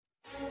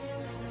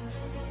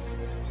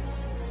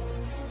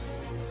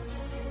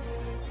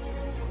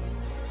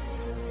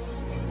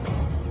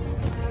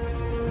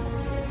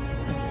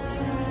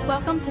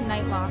Welcome to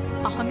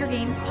Nightlock, a Hunger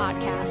Games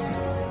podcast.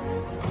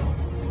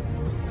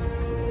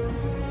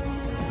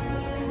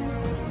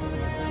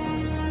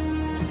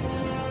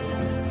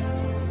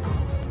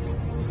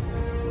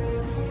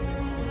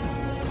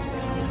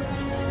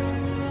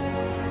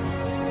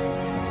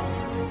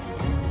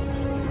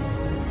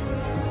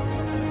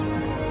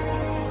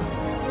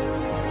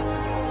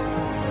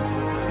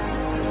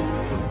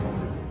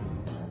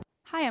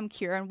 Hi, I'm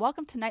Kira, and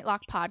welcome to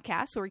Nightlock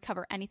Podcast, where we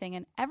cover anything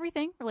and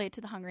everything related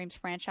to the Hunger Games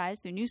franchise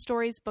through news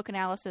stories, book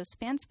analysis,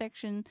 fans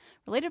fiction,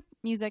 related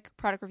music,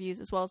 product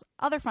reviews, as well as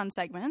other fun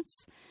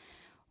segments.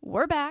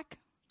 We're back.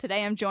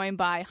 Today I'm joined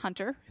by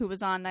Hunter, who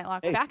was on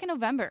Nightlock back in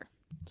November.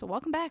 So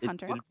welcome back,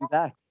 Hunter. It's good to be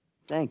back.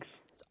 Thanks.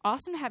 It's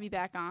awesome to have you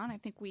back on. I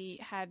think we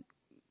had an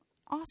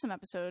awesome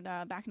episode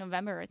back in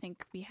November. I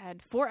think we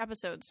had 4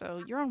 episodes,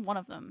 so you're on one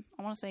of them.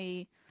 I want to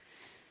say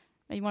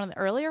maybe one of the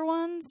earlier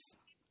ones?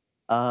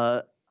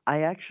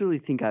 I actually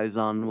think I was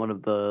on one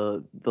of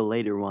the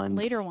later ones.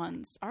 Later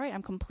ones. All right,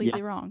 I'm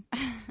completely wrong.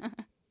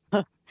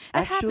 It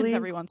happens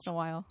every once in a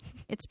while.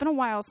 It's been a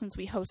while since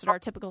we hosted our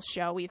typical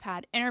show. We've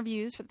had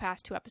interviews for the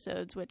past 2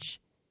 episodes,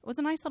 which was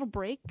a nice little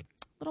break,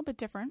 a little bit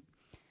different.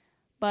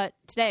 But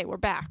today, we're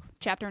back.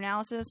 Chapter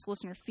analysis,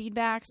 listener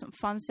feedback, some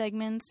fun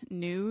segments,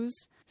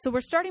 news. So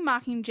we're starting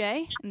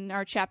Mockingjay in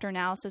our chapter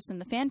analysis in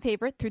the fan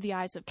favorite Through the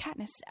Eyes of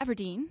Katniss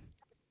Everdeen.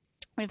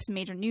 We have some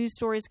major news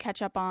stories to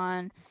catch up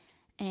on,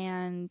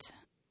 and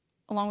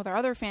along with our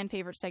other fan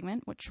favorite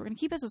segment, which we're going to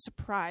keep as a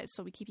surprise,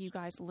 so we keep you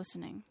guys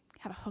listening.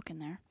 Have a hook in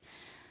there.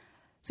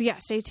 So yeah,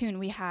 stay tuned.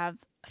 We have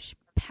a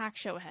packed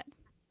show ahead.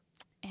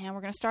 And we're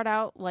going to start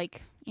out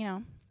like,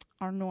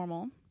 our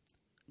normal,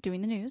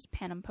 doing the news,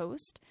 pan and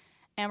post.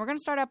 And we're going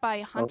to start out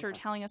by Hunter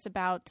telling us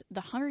about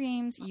the Hunger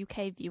Games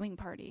UK viewing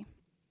party.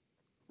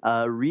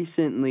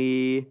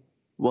 Recently,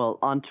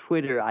 on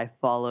Twitter, I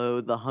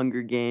follow the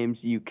Hunger Games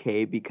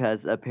UK because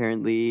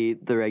apparently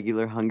the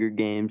regular Hunger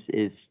Games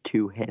is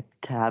too hip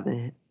to have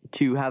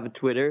a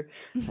Twitter.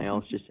 I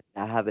almost just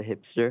have a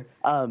hipster.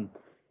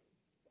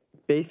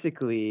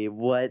 Basically,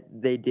 what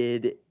they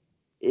did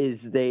is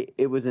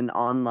it was an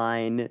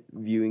online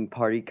viewing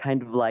party,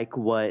 kind of like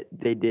what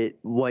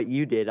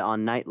you did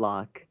on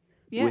Nightlock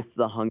with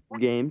the Hunger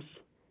Games.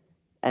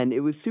 And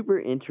it was super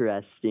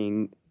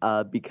interesting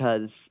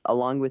because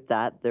along with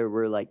that, there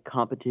were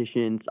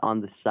competitions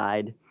on the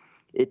side.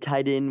 It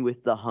tied in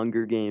with the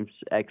Hunger Games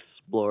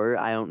Explorer.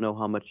 I don't know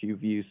how much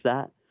you've used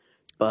that,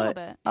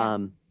 but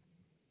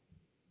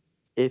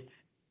if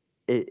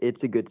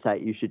it's a good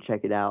site, you should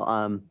check it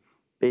out.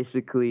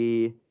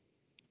 Basically,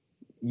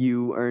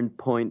 you earn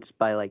points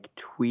by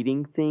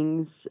tweeting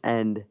things,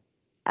 and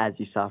as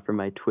you saw from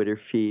my Twitter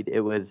feed,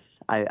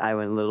 I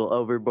went a little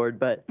overboard,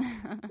 but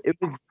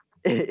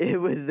it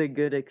was a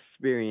good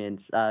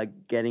experience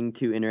getting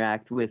to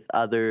interact with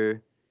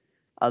other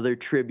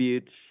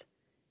tributes,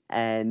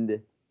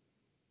 and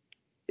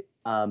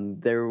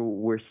there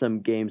were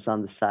some games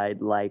on the side,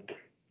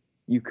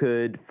 you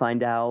could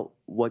find out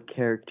what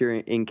character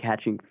in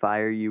Catching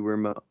Fire you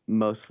were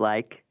most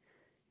like,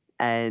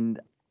 and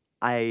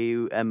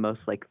I am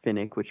most like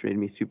Finnick, which made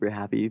me super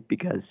happy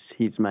because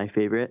he's my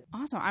favorite.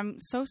 Awesome. I'm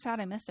so sad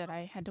I missed it.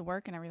 I had to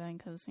work and everything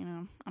because,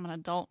 I'm an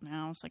adult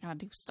now, so I gotta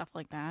do stuff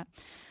like that.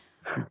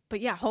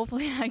 But yeah,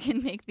 hopefully I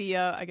can make the,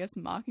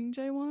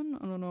 Mockingjay one.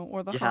 I don't know,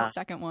 or the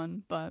second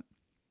one, but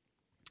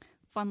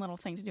fun little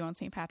thing to do on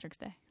St. Patrick's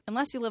Day.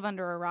 Unless you live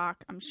under a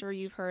rock, I'm sure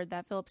you've heard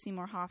that Philip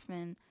Seymour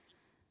Hoffman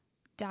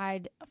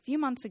died a few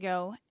months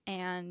ago,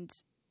 and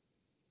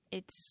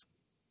it's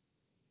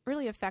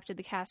really affected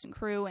the cast and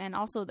crew and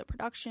also the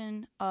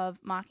production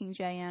of Mockingjay,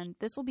 and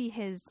this will be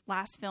his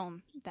last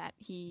film that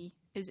he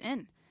is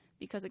in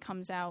because it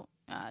comes out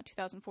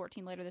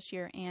 2014 later this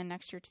year and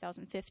next year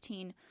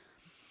 2015.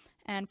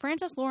 And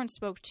Francis Lawrence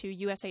spoke to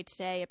USA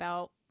Today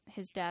about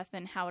his death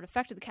and how it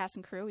affected the cast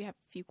and crew. We have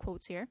a few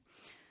quotes here.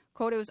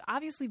 Quote, "It was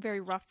obviously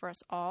very rough for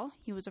us all.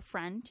 He was a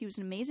friend. He was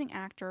an amazing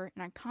actor,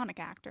 an iconic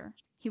actor.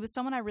 He was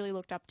someone I really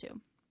looked up to.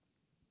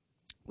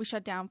 We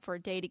shut down for a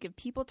day to give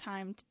people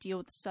time to deal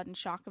with the sudden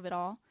shock of it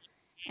all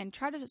and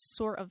try to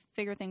sort of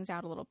figure things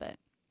out a little bit.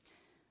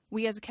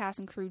 We as a cast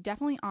and crew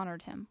definitely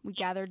honored him. We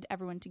gathered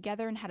everyone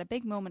together and had a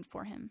big moment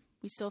for him.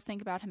 We still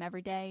think about him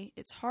every day.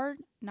 It's hard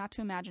not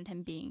to imagine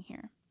him being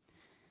here."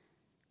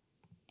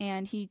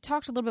 And he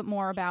talked a little bit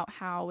more about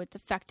how it's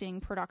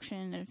affecting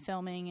production and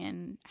filming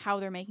and how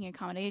they're making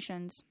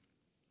accommodations.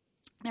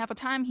 Now, at the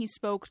time he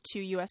spoke to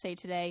USA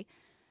Today,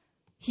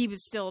 he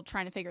was still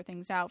trying to figure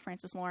things out,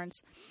 Francis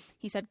Lawrence.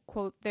 He said,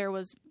 quote, "There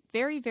was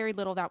very, very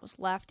little that was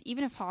left.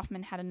 Even if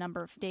Hoffman had a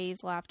number of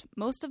days left,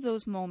 most of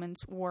those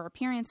moments were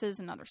appearances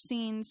and other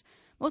scenes.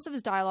 Most of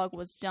his dialogue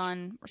was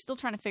done. We're still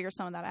trying to figure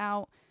some of that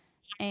out.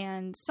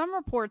 And some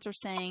reports are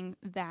saying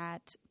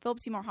that Philip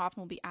Seymour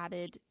Hoffman will be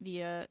added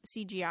via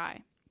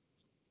CGI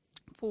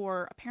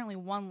for apparently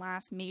one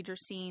last major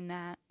scene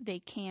that they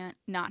can't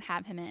not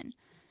have him in.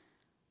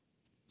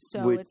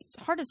 So it's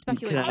hard to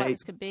speculate what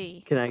this could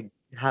be. Can I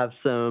have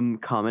some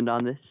comment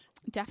on this?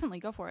 Definitely,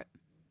 go for it.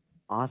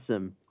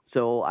 Awesome.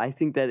 So I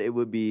think that it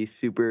would be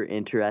super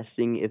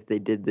interesting if they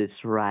did this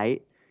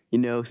right.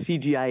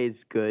 CGI is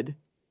good,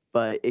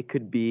 but it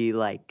could be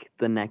like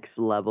the next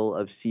level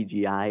of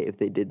CGI if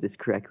they did this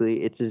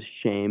correctly. It's a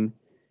shame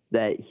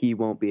that he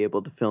won't be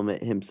able to film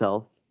it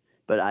himself,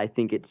 but I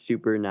think it's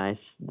super nice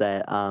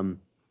that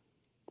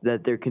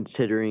that they're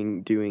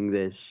considering doing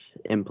this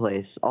in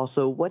place.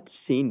 Also, what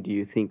scene do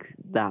you think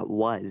that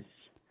was?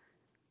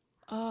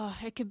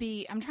 It could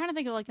be. I'm trying to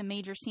think of like the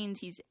major scenes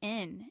he's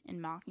in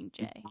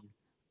Mockingjay.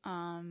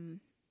 I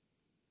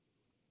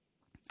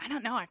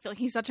don't know. I feel like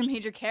he's such a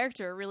major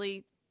character.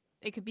 Really,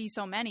 it could be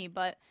so many.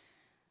 But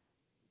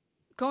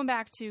going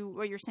back to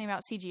what you're saying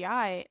about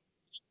CGI,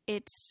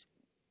 it's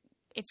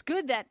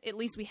good that at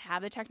least we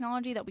have the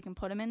technology that we can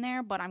put him in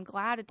there. But I'm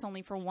glad it's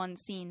only for one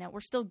scene, that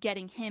we're still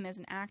getting him as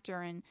an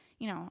actor. And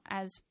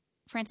as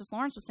Francis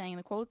Lawrence was saying in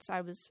the quotes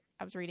I was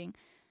reading,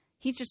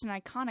 he's just an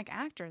iconic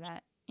actor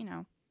that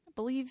I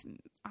believe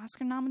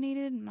Oscar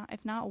nominated,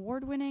 if not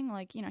award winning.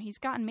 Like, he's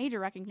gotten major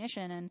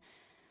recognition, and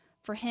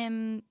for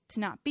him to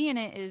not be in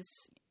it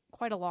is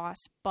quite a loss.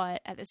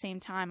 But at the same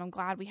time, I'm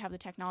glad we have the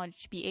technology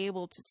to be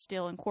able to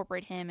still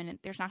incorporate him, and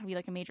there's not going to be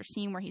like a major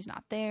scene where he's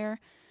not there.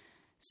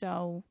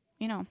 So,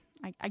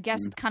 I guess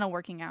it's kind of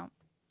working out.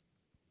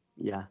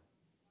 Yeah.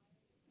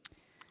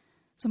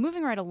 So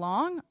moving right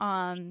along,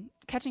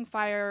 Catching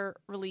Fire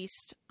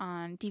released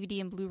on DVD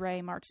and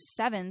Blu-ray March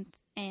 7th.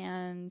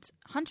 And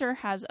Hunter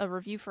has a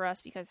review for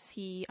us because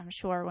he, I'm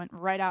sure, went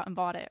right out and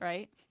bought it,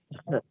 right?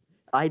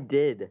 I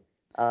did.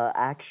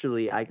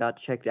 Actually, I got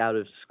checked out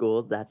of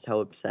school. That's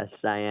how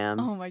obsessed I am.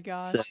 Oh, my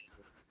gosh. So,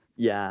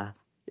 yeah,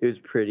 it was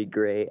pretty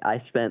great.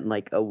 I spent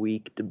like a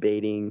week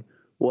debating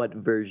what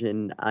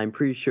version. I'm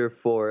pretty sure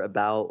for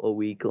about a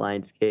week,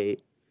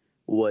 Lionsgate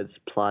was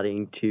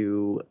plotting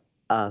to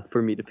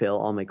for me to fail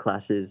all my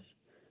classes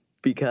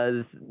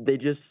because they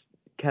just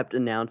kept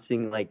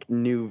announcing like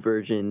new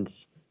versions.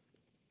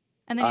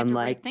 And then you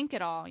have to rethink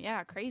it all.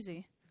 Yeah,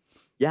 crazy.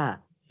 Yeah.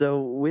 So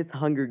with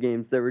Hunger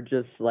Games, there were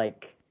just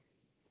like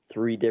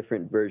 3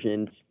 different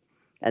versions,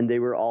 and they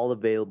were all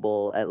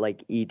available at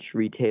like each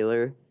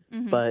retailer.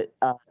 Mm-hmm. But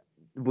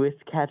with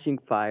Catching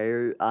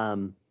Fire,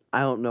 I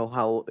don't know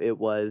how it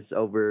was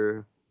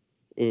over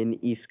in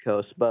East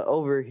Coast, but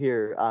over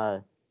here,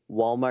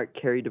 Walmart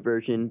carried a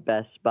version,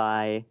 Best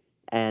Buy,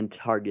 and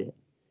Target.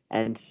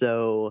 And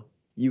so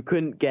you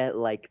couldn't get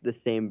like the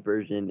same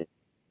version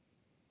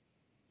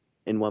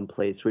in one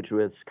place, which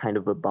was kind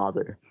of a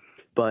bother.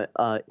 But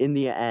in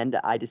the end,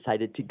 I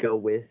decided to go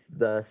with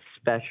the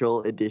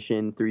special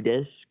edition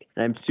 3-disc,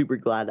 and I'm super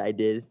glad I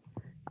did.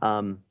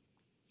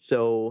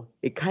 So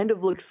it kind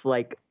of looks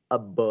like a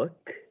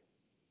book,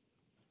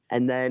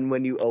 and then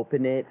when you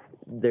open it,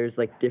 there's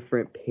like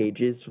different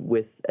pages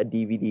with a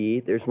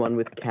DVD. There's one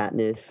with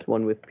Katniss,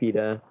 one with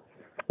Peeta,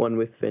 one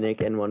with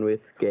Finnick, and one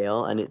with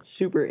Gale, and it's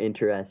super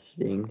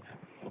interesting,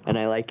 and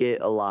I like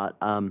it a lot.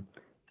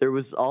 There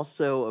was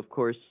also, of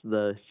course,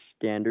 the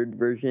standard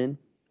version.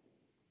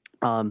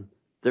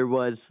 There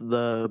was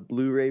the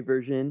Blu-ray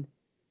version,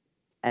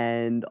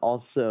 and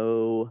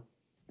also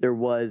there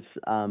was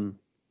I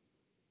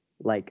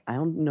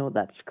don't know what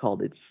that's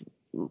called. It's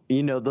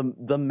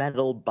the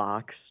metal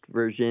boxed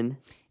version.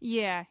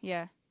 Yeah.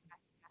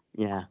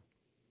 Yeah,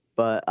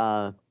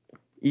 but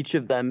each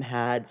of them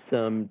had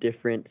some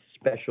different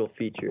special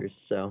features.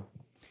 So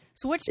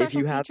which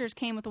special features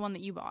came with the one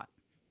that you bought?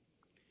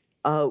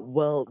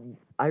 Well,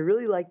 I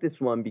really like this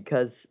one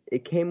because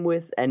it came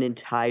with an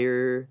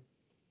entire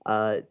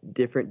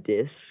different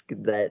disc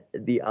that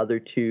the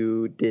other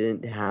 2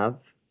 didn't have.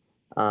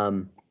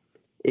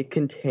 It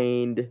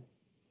contained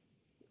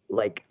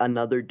like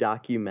another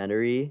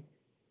documentary.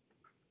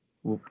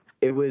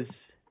 It was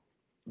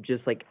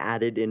just like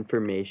added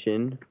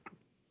information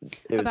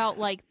about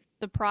like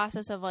the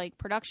process of like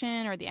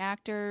production or the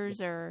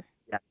actors or.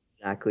 Yeah,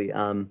 exactly.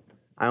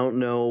 I don't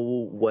know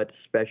what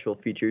special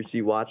features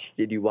you watched.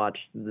 Did you watch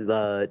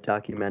the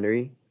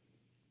documentary?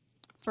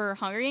 For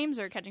Hunger Games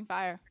or Catching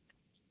Fire?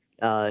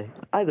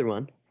 Either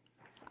one.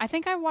 I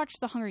think I watched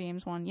the Hunger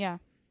Games one, yeah.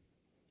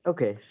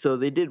 Okay, so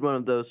they did one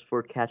of those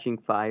for Catching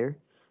Fire.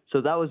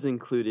 So that was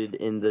included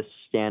in the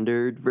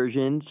standard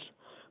versions,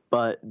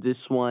 but this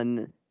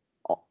one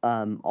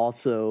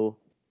also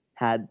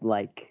had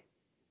like,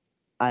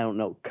 I don't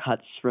know,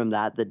 cuts from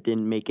that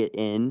didn't make it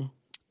in.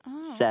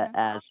 Set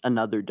as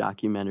another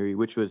documentary,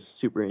 which was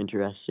super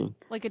interesting.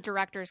 Like a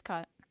director's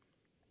cut.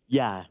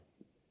 Yeah.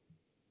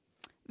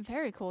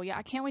 Very cool. Yeah,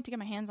 I can't wait to get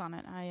my hands on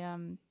it.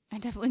 I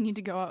definitely need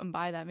to go out and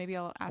buy that. Maybe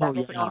I'll ask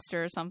for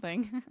Easter or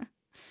something.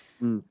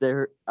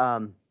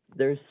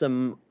 There's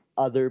some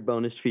other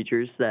bonus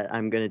features that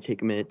I'm going to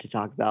take a minute to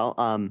talk about.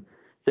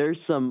 There's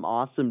some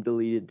awesome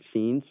deleted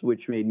scenes,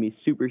 which made me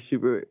super,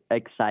 super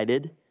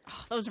excited.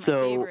 Oh, those are my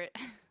favorite.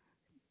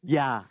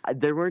 Yeah,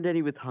 there weren't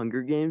any with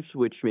Hunger Games,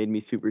 which made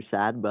me super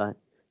sad, but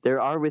there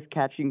are with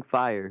Catching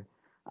Fire.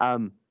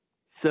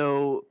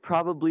 So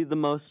probably the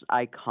most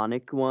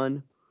iconic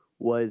one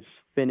was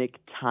Finnick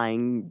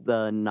tying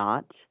the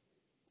knot.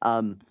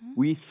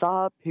 We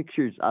saw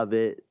pictures of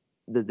it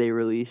that they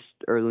released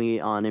early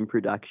on in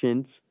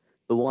productions,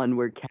 the one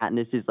where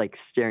Katniss is like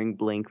staring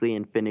blankly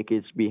and Finnick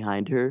is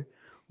behind her.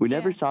 We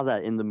never saw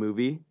that in the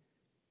movie,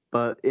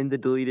 but in the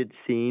deleted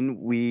scene,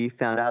 we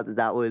found out that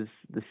that was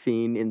the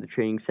scene in the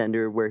training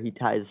center where he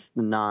ties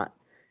the knot,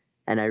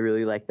 and I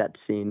really like that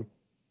scene.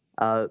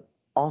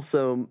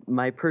 Also,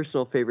 my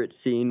personal favorite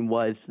scene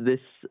was this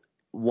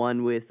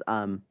one with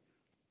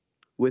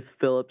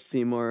Philip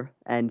Seymour,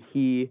 and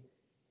he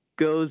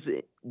goes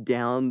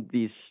down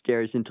these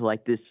stairs into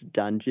like this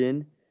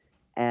dungeon,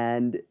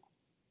 and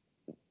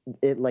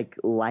it like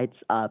lights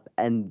up,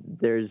 and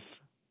there's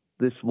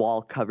this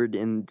wall covered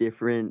in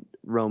different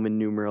Roman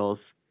numerals,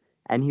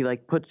 and he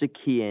like puts a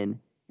key in,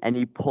 and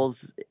he pulls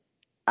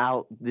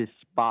out this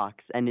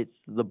box, and it's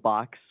the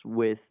box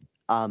with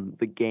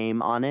the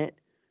game on it,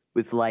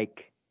 with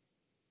like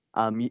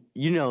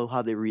you know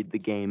how they read the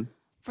game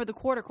for the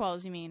quarter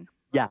quells, you mean?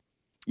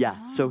 Yeah.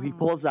 Oh. So he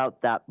pulls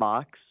out that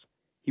box,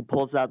 he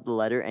pulls out the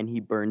letter, and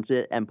he burns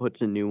it and puts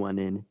a new one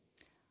in.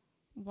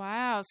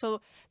 Wow. So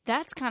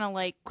that's kind of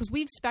like, because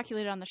we've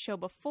speculated on the show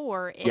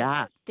before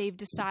if they've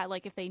decided,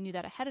 like if they knew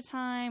that ahead of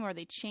time or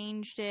they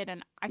changed it.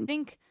 And I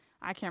think,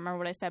 I can't remember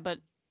what I said, but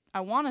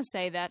I want to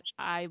say that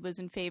I was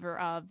in favor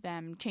of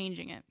them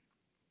changing it.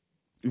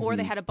 Mm-hmm. Or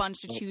they had a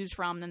bunch to choose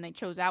from, then they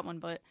chose that one.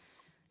 But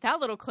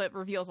that little clip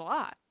reveals a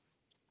lot.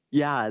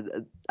 Yeah,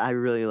 I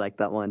really like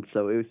that one.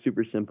 So it was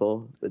super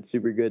simple, but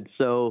super good.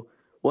 So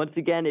once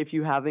again, if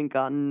you haven't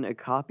gotten a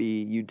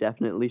copy, you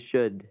definitely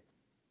should.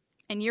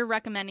 And you're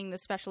recommending the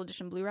special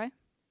edition Blu-ray?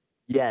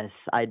 Yes,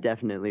 I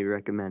definitely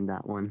recommend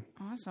that one.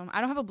 Awesome. I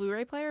don't have a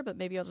Blu-ray player, but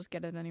maybe I'll just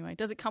get it anyway.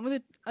 Does it come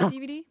with a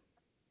DVD?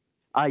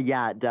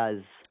 Yeah, it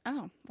does.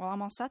 Oh, well,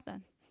 I'm all set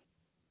then.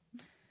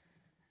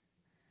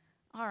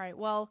 All right,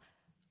 well,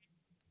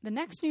 the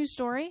next news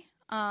story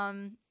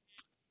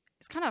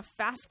is kind of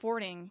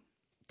fast-forwarding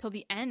till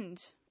the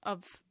end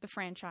of the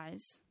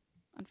franchise.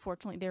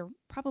 Unfortunately, there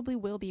probably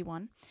will be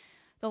one.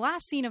 The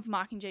last scene of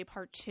Mockingjay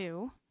Part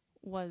 2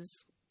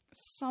 was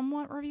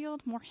somewhat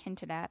revealed, more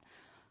hinted at.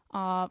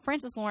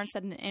 Francis Lawrence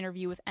said in an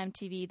interview with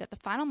MTV that the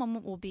final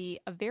moment will be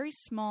a very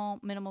small,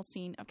 minimal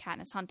scene of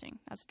Katniss hunting.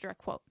 That's a direct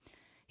quote.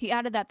 He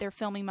added that they're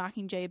filming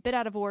Mockingjay a bit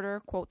out of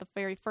order. Quote, the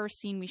very first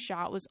scene we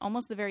shot was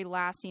almost the very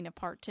last scene of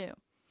Part 2.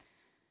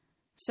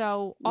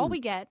 So all we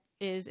get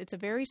is it's a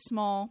very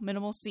small,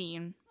 minimal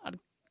scene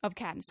of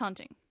Katniss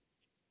hunting.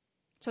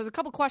 So there's a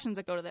couple questions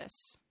that go to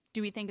this.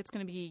 Do we think it's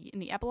going to be in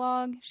the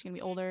epilogue? She's going to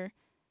be older?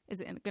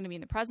 Is it going to be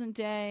in the present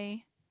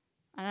day?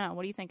 I don't know.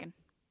 What are you thinking?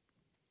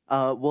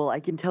 Well, I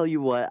can tell you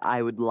what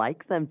I would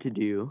like them to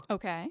do.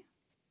 Okay.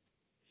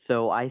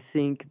 So I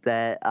think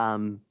that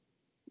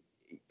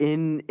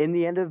in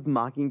the end of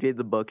Mockingjay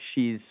the book,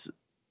 she's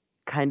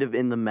kind of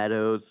in the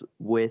meadows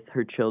with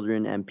her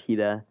children and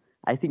Peeta.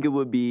 I think it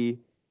would be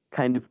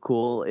kind of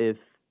cool if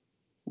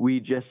we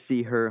just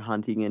see her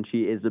hunting and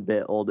she is a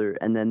bit older,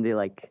 and then they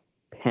like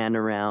pan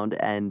around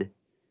and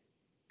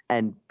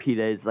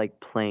Peeta is like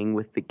playing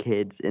with the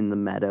kids in the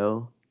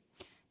meadow.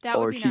 That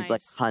would be nice. Or she's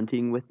like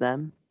hunting with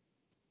them.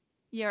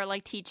 Yeah, or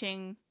like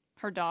teaching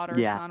her daughter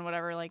or son,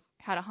 whatever, like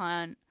how to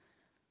hunt.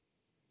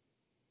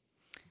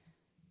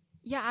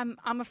 Yeah,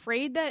 I'm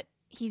afraid that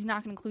he's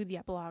not going to include the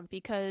epilogue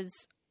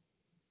because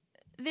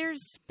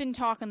there's been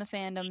talk in the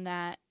fandom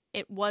that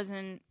it was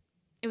a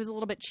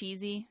little bit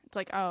cheesy. It's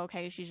like, oh,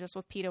 okay, she's just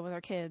with Peeta with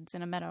her kids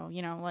in a meadow,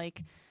 you know,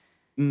 like.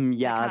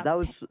 Yeah, that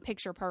was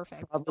picture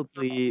perfect.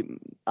 Probably,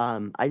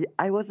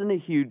 I wasn't a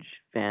huge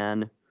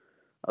fan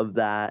of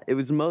that. It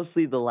was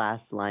mostly the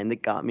last line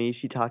that got me.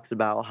 She talks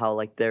about how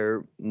like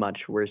they're much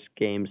worse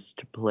games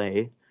to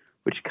play,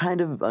 which kind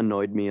of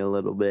annoyed me a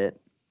little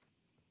bit.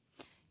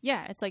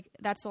 Yeah, it's like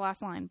that's the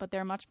last line, but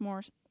they're much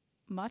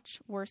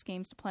worse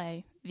games to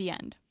play. The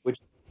end.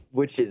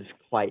 Which is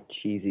quite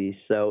cheesy.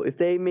 So if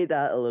they made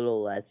that a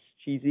little less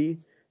cheesy,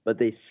 but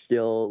they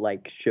still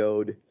like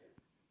showed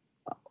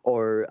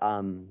or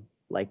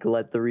like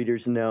let the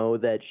readers know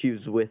that she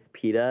was with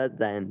Peeta,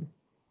 then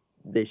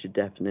they should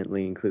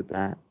definitely include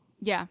that.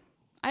 Yeah,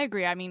 I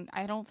agree. I mean,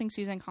 I don't think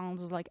Suzanne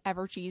Collins is like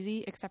ever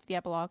cheesy except the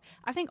epilogue.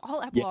 I think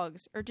all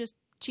epilogues are just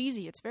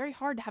cheesy. It's very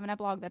hard to have an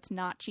epilogue that's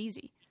not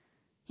cheesy.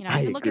 You know,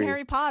 even look at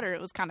Harry Potter.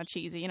 It was kind of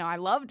cheesy. You know, I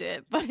loved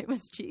it, but it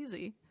was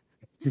cheesy.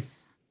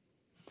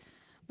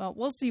 But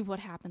we'll see what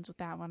happens with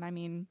that one. I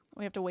mean,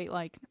 we have to wait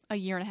like a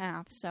year and a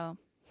half, so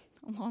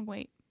a long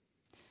wait.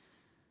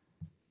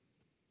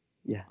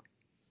 Yeah.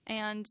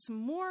 And some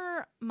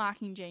more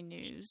Mockingjay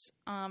news.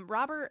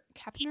 Robert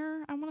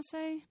Kepner, I want to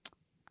say,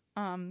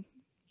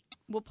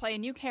 will play a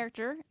new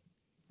character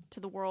to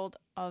the world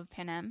of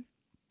Panem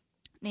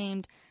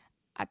named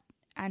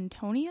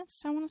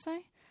Antonius, I want to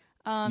say.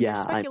 There's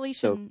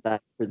speculation, I'm so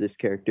sad for this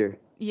character.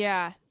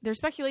 Yeah, there's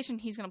speculation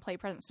he's going to play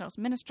President Snow's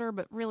minister,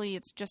 but really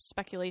it's just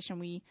speculation.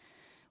 We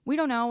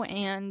don't know,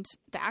 and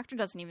the actor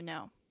doesn't even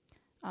know.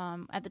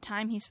 At the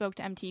time he spoke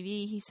to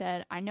MTV, he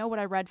said, I know what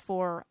I read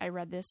for. I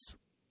read this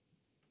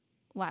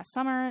last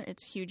summer.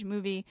 It's a huge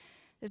movie.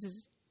 This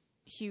is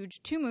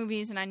huge 2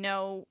 movies, and I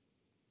know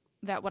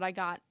that what I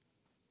got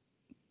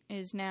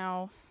is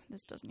now...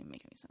 This doesn't even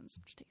make any sense.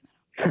 I'm just taking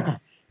that out.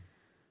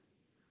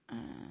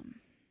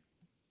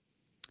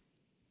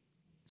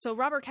 So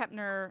Robert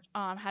Kepner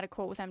had a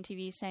quote with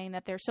MTV saying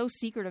that they're so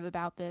secretive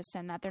about this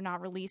and that they're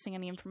not releasing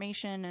any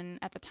information. And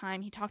at the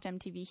time he talked to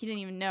MTV, he didn't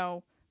even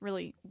know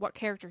really what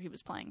character he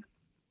was playing.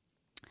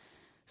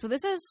 So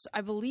this is,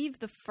 I believe,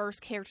 the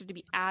first character to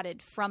be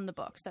added from the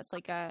books. That's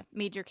like a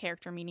major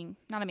character, meaning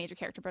not a major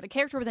character, but a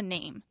character with a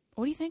name.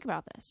 What do you think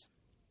about this?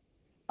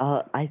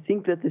 I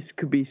think that this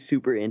could be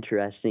super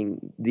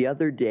interesting. The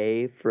other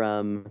day,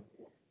 from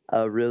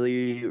a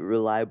really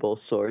reliable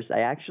source, I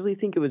actually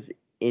think it was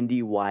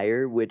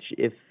IndieWire, which,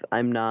 if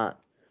I'm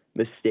not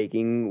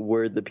mistaken,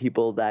 were the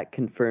people that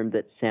confirmed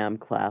that Sam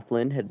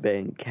Claflin had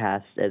been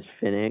cast as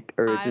Finnick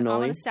originally. I'm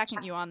going to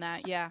second you on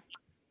that, yeah.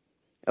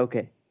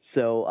 Okay,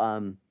 so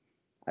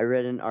I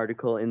read an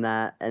article in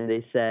that, and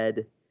they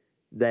said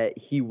that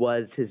he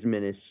was his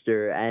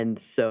minister, and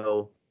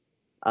so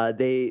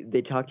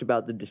they talked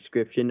about the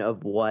description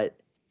of what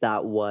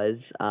that was.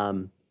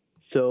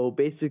 So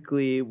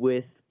basically,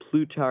 with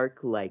Plutarch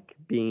like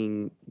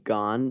being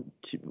gone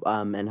to,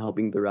 and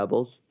helping the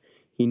rebels,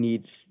 he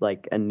needs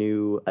like a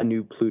new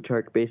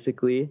Plutarch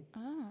basically.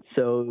 Oh.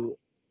 So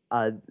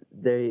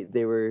they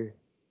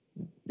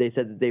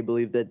said that they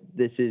believe that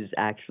this is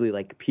actually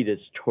like Peeta's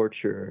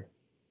torturer.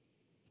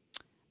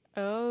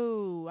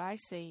 Oh, I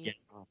see.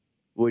 Yeah.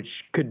 Which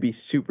could be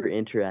super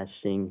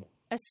interesting.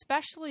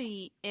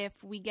 Especially if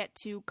we get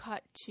to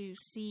cut to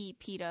see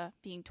Peeta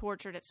being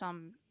tortured at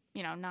some,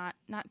 not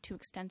too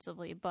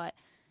extensively, but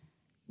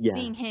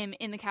seeing him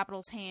in the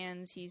Capitol's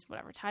hands, he's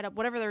tied up,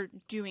 whatever they're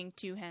doing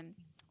to him.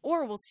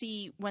 Or we'll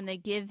see when they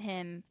give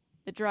him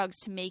the drugs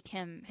to make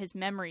his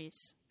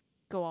memories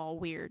go all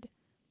weird.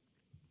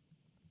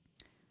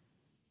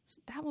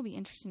 So that will be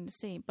interesting to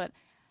see. But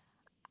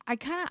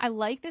I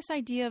like this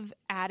idea of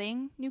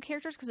adding new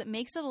characters because it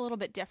makes it a little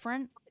bit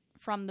different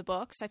from the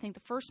books. I think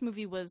the first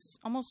movie was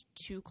almost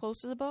too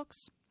close to the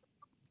books.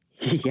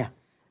 Yeah.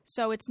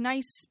 So it's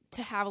nice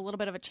to have a little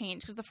bit of a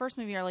change because the first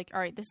movie are like, all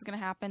right, this is going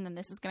to happen, then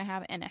this is going to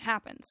happen, and it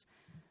happens.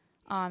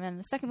 And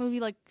the second movie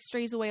like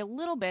strays away a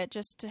little bit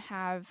just to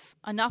have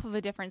enough of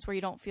a difference where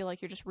you don't feel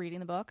like you're just reading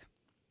the book.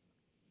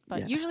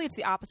 But usually it's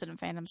the opposite in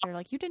fandoms. They're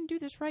like, you didn't do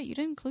this right, you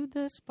didn't include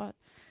this, but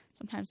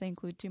sometimes they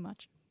include too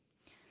much.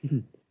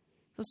 So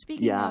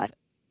speaking of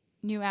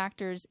new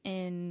actors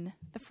in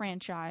the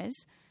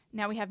franchise,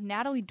 now we have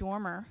Natalie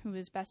Dormer, who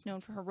is best known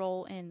for her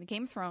role in the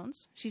Game of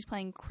Thrones. She's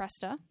playing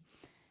Cresta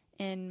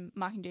in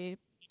Mockingjay,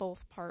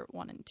 both Part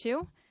 1 and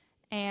 2.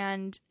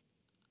 And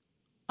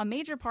a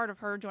major part of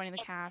her joining the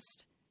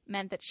cast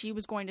meant that she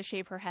was going to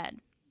shave her head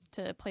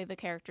to play the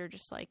character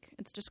just like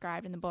it's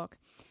described in the book.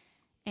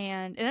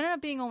 And it ended up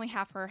being only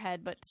half her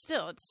head, but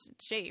still, it's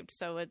shaved.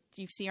 So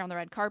you see her on the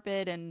red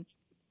carpet, and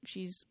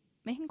she's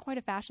making quite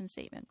a fashion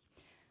statement.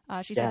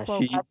 She said,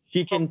 quote,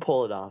 she can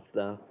pull it off,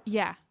 though.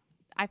 Yeah,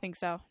 I think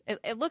so.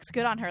 It looks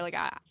good on her. Like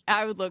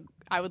I would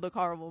look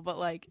horrible, but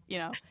like,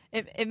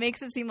 it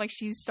makes it seem like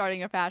she's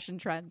starting a fashion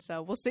trend.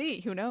 So we'll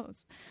see. Who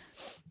knows?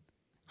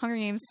 Hunger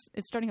Games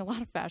is starting a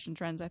lot of fashion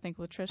trends, I think,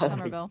 with Trish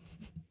Somerville.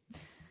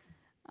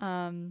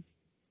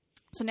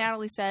 So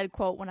Natalie said,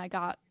 quote, when I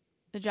got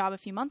the job a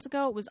few months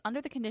ago, it was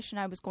under the condition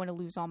I was going to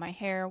lose all my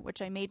hair,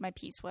 which I made my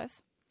peace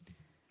with.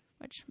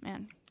 Which,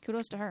 man,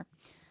 kudos to her.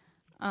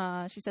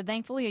 She said,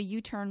 thankfully, a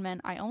U-turn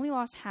meant I only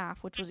lost half,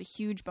 which was a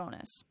huge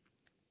bonus.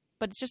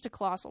 But it's just a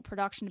colossal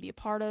production to be a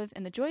part of,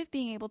 and the joy of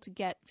being able to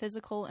get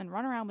physical and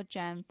run around with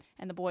Jen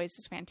and the boys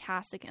is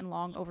fantastic and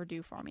long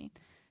overdue for me.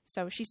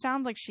 So she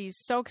sounds like she's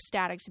so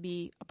ecstatic to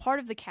be a part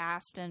of the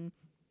cast, and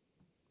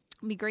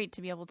it'd be great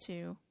to be able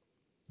to,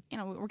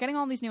 we're getting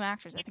all these new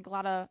actors. I think a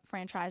lot of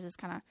franchises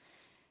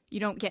you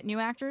don't get new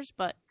actors,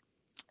 but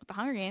with the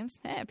Hunger Games,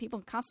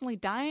 people constantly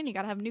dying, you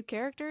gotta have new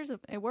characters,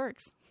 it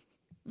works.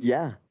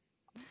 Yeah.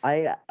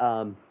 I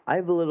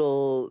have a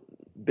little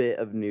bit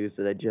of news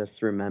that I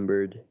just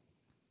remembered.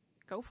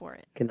 Go for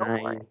it.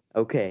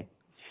 Okay.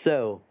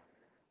 So,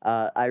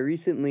 I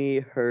recently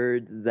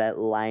heard that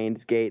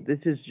Lionsgate, this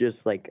is just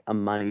like a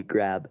money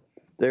grab.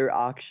 They're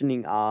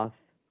auctioning off,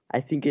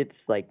 I think it's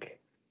like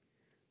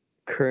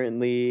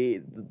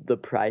currently the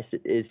price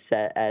is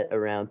set at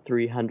around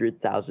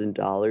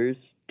 $300,000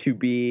 to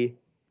be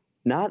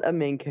not a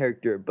main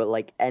character, but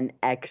like an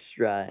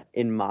extra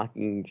in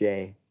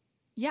Mockingjay.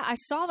 Yeah, I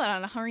saw that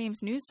on a Hunger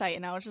Games news site,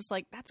 and I was just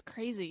like, that's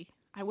crazy.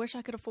 I wish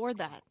I could afford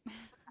that.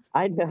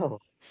 I know.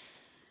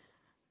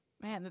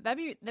 Man, that'd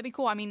be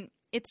cool. I mean,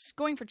 it's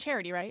going for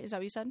charity, right? Is that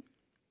what you said?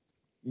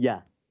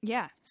 Yeah.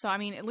 Yeah. So, I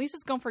mean, at least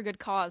it's going for a good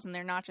cause, and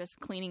they're not just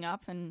cleaning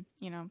up and,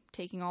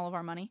 taking all of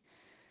our money.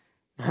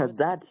 So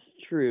that's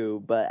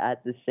true, but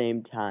at the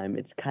same time,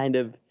 it's kind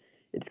of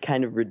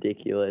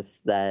ridiculous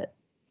that,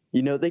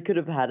 they could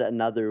have had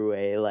another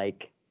way,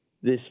 like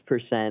this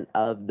 %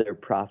 of their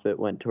profit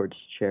went towards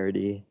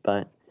charity,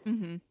 but,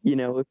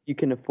 if you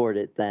can afford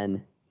it,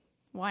 then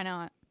why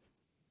not?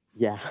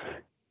 Yeah.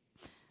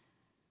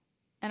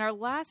 And our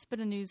last bit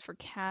of news for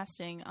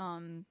casting,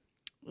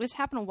 this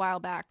happened a while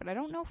back, but I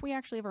don't know if we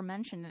actually ever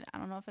mentioned it. I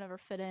don't know if it ever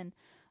fit in.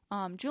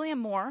 Julianne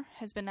Moore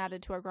has been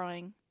added to our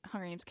growing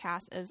Hunger Games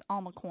cast as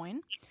Alma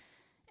Coin,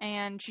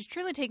 and she's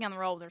truly taking on the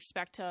role with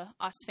respect to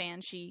us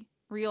fans. She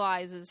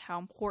realizes how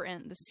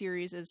important the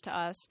series is to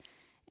us.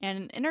 And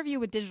in an interview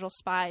with Digital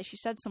Spy, she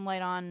shed some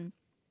light on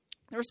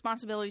the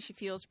responsibility she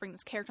feels to bring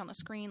this character on the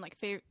screen, like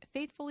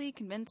faithfully,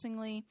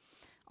 convincingly,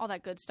 all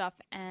that good stuff.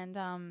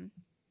 And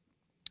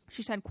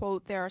she said,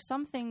 quote, "There are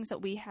some things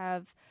that we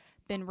have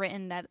been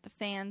written that the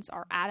fans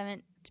are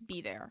adamant to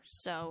be there.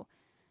 So,"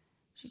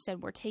 she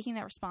said, "we're taking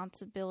that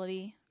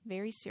responsibility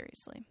very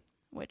seriously,"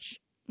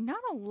 which not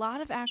a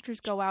lot of actors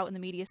go out in the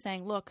media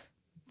saying, "Look,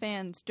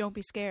 fans, don't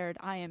be scared.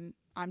 I'm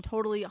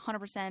totally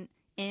 100%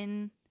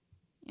 in,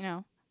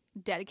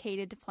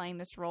 dedicated to playing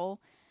this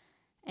role."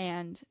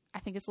 And I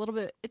think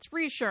it's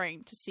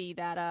reassuring to see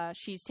that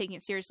she's taking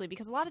it seriously,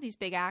 because a lot of these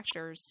big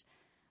actors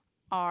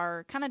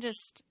are kind of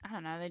just, I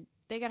don't know,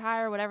 they get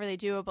hired, whatever they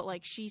do, but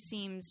like she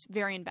seems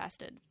very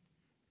invested.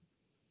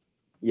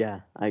 Yeah,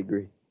 I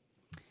agree.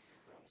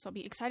 So it'll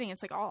be exciting.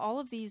 It's like all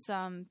of these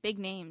big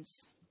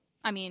names.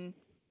 I mean,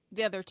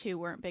 the other two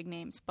weren't big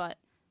names, but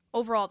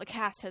overall the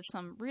cast has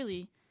some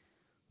really,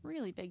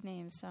 really big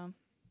names. So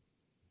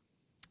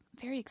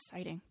very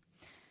exciting.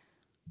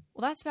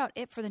 Well, that's about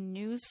it for the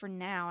news for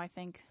now, I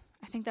think.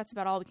 I think that's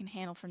about all we can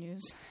handle for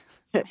news.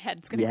 My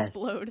head's going to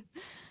explode.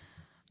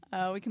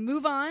 We can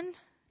move on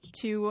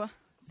to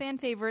fan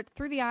favorite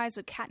Through the Eyes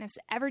of Katniss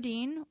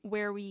Everdeen,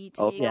 where we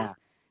take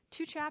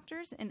 2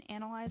 chapters and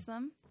analyze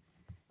them.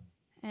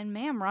 And,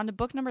 ma'am, we're on to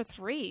book number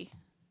 3.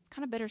 It's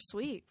kind of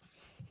bittersweet.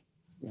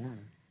 Yeah.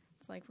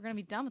 It's like, we're going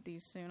to be done with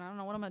these soon. I don't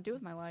know what I'm going to do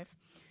with my life.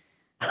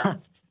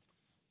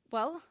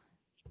 Well,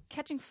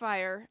 Catching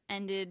Fire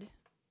ended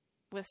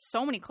with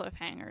so many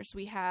cliffhangers.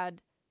 We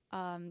had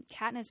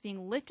Katniss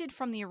being lifted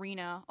from the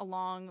arena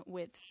along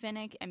with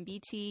Finnick and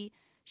BT.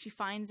 She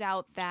finds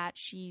out that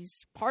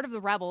she's part of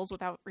the rebels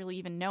without really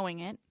even knowing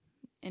it,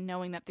 and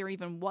knowing that there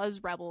even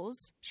was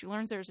rebels. She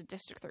learns there's a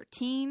District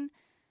 13.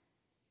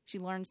 She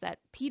learns that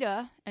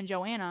Peeta and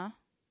Joanna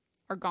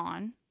are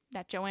gone,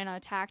 that Joanna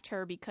attacked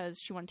her because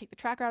she wanted to take the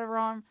tracker out of her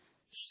arm.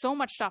 So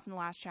much stuff in the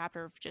last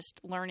chapter of just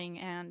learning,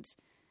 and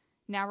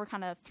now we're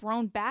kind of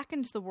thrown back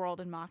into the world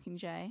in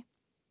Mockingjay.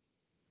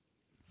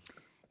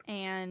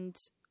 And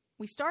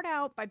we start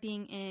out by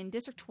being in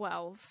District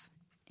 12,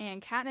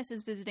 and Katniss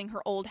is visiting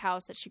her old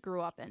house that she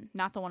grew up in,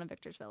 not the one in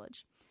Victor's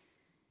Village.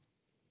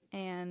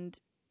 And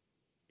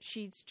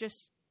she's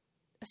just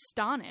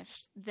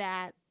astonished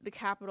that the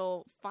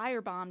Capitol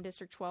firebombed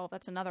District 12.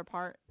 That's another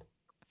part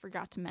I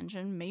forgot to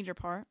mention, major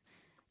part,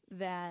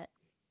 that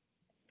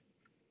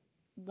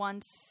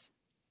once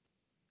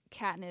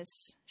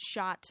Katniss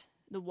shot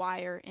the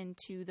wire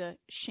into the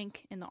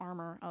chink in the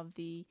armor of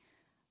the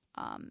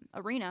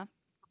arena,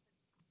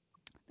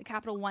 the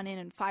Capitol went in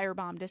and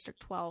firebombed District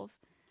 12.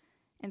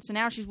 And so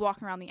now she's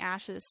walking around the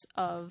ashes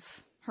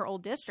of her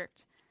old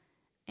district.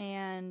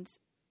 And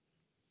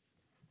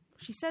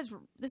she says,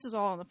 this is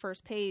all on the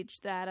first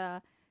page,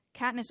 that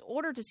Katniss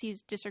ordered to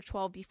seize District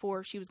 12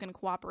 before she was going to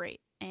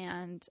cooperate.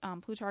 And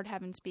Plutarch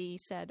Heavensbee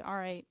said, all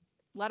right,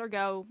 let her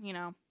go,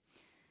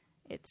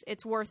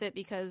 it's worth it,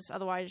 because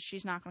otherwise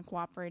she's not going to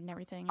cooperate and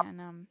everything.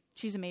 And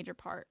she's a major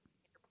part.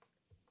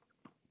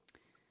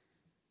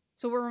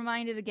 So we're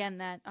reminded again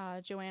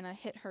that Joanna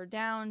hit her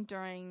down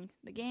during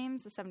the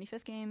games, the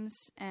 75th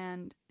games,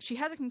 and she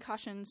has a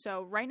concussion.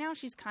 So right now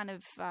she's kind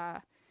of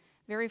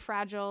very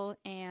fragile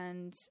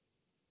and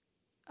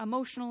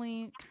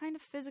emotionally, kind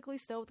of physically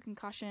still with the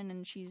concussion,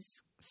 and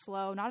she's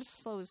slow. Not as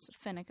slow as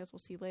Finnick, as we'll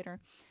see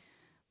later.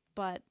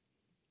 But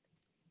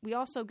we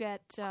also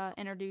get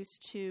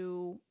introduced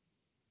to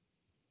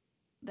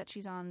that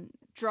she's on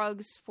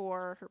drugs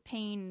for her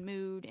pain,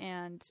 mood,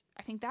 and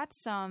I think that's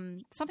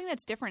something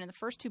that's different. In the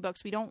first 2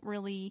 books, we don't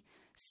really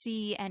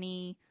see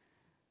any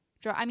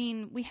I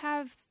mean, we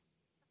have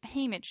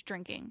Haymitch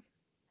drinking,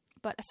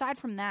 but aside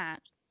from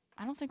that,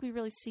 I don't think we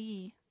really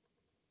see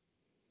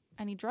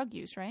any drug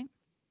use, right?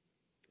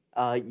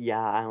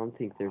 Yeah, I don't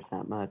think there's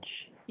that much.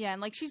 Yeah, and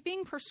like she's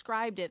being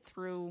prescribed it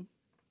through,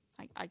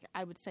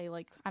 I would say,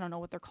 like, I don't know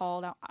what they're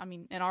called. I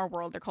mean, in our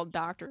world, they're called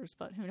doctors,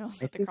 but who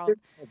knows what they're called?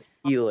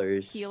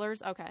 Healers.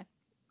 Healers, okay.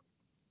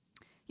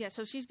 Yeah,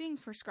 so she's being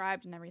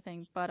prescribed and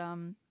everything, but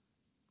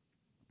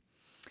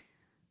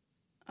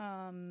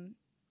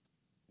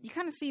you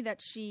kind of see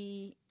that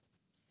she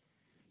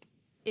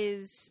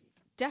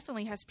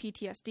definitely has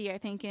PTSD. I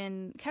think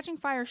in Catching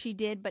Fire she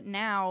did, but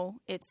now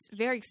it's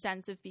very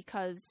extensive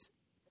because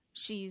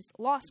she's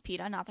lost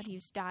Peeta. Not that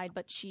he's died,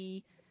 but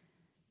she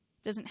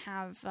doesn't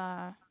have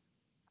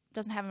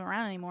him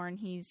around anymore, and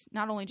he's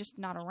not only just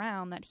not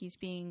around, that he's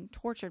being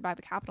tortured by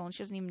the Capitol, and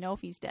she doesn't even know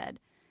if he's dead.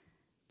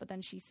 But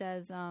then she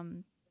says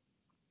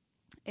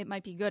it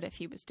might be good if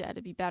he was dead.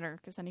 It'd be better,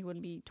 because then he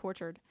wouldn't be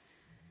tortured.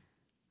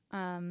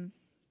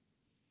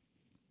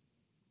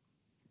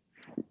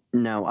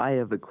 Now, I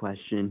have a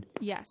question.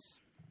 Yes.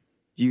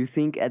 Do you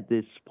think at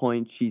this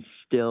point she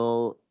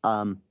still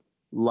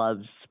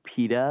loves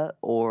Peeta,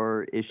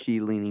 or is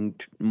she leaning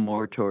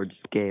more towards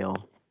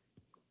Gale?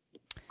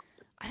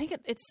 I think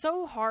it's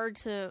so hard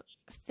to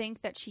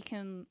think that she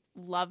can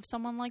love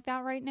someone like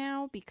that right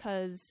now,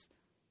 because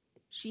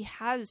she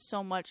has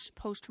so much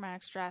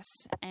post-traumatic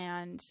stress,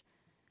 and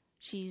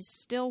She's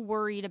still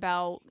worried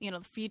about,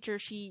 the future.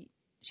 She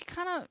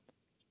kind of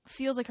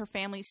feels like her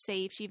family's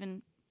safe. She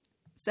even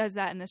says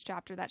that in this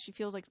chapter, that she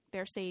feels like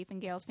they're safe and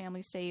Gale's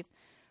family's safe.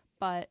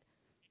 But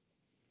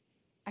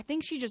I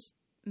think she just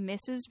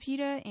misses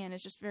Peeta and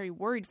is just very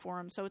worried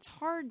for him. So it's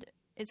hard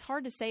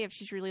to say if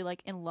she's really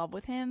like in love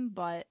with him,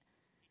 but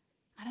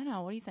I don't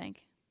know. What do you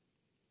think?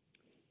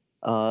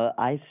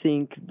 I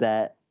think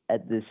that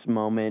at this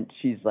moment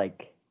she's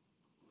like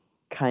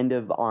kind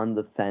of on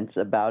the fence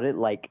about it.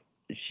 Like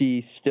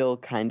she still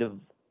kind of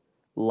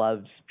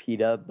loves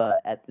Peeta,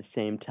 but at the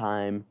same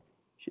time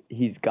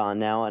he's gone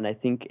now, and I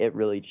think it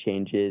really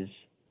changes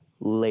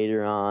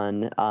later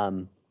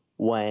on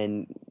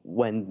when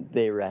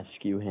they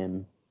rescue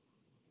him.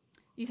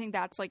 You think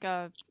that's like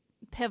a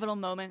pivotal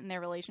moment in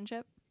their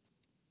relationship?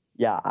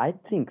 Yeah, I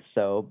think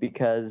so,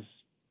 because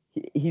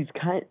he's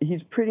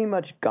pretty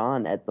much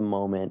gone at the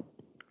moment.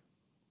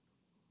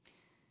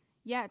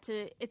 Yeah,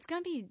 it's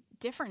going to be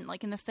different,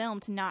 like in the film,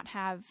 to not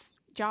have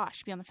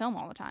Josh be on the film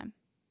all the time.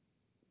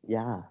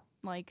 Yeah.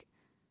 Like,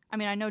 I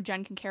mean, I know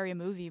Jen can carry a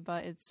movie,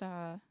 but it's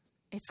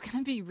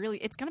going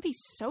to be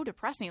so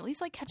depressing. At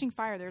least like Catching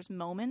Fire, there's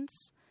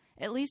moments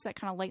at least that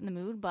kind of lighten the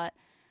mood, but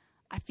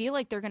I feel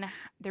like they're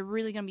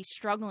really going to be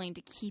struggling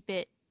to keep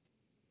it,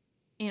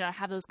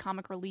 have those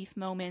comic relief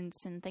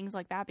moments and things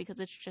like that, because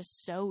it's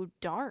just so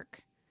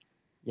dark.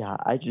 Yeah,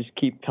 I just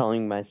keep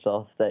telling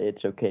myself that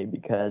it's okay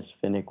because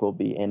Finnick will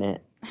be in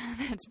it.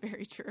 That's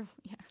very true.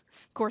 Yeah,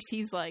 of course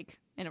he's like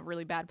in a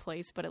really bad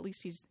place, but at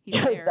least he's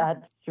there.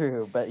 That's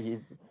true, but he's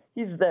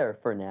there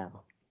for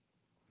now.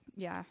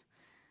 Yeah,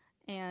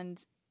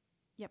 and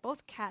yeah,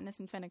 both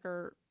Katniss and Finnick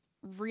are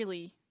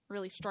really,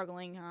 really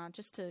struggling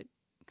just to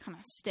kind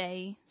of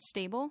stay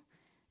stable.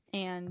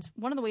 And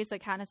one of the ways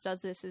that Katniss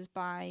does this is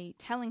by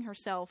telling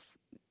herself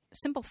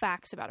simple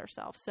facts about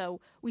herself. So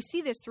we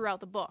see this throughout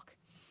the book.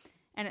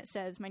 And it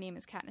says, "My name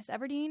is Katniss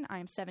Everdeen. I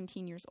am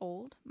 17 years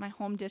old. My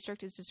home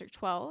district is District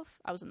 12.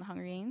 I was in the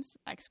Hunger Games.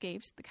 I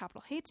escaped. The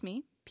Capitol hates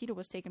me. Peeta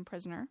was taken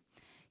prisoner.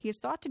 He is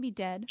thought to be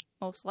dead.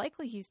 Most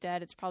likely he's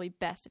dead. It's probably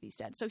best if he's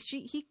dead." So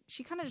she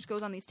kind of just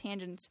goes on these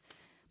tangents.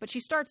 But she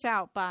starts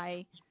out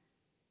by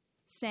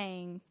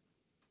saying,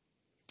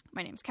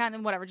 "My name is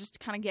Katniss," whatever, just to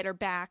kind of get her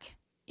back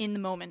in the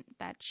moment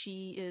that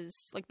she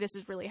is, like, this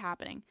is really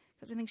happening.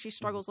 Because I think she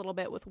struggles a little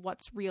bit with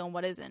what's real and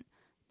what isn't.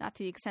 Not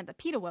to the extent that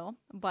Peeta will,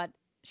 but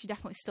she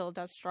definitely still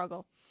does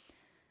struggle.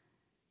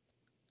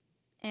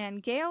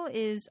 And Gale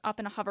is up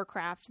in a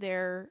hovercraft.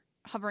 They're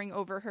hovering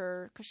over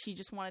her because she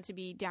just wanted to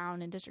be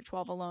down in District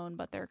 12 alone,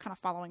 but they're kind of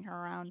following her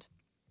around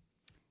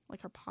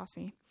like her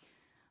posse.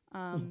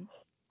 And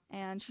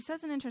she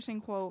says an interesting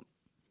quote,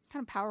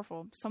 kind of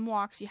powerful. "Some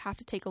walks you have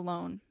to take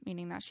alone,"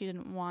 meaning that she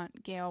didn't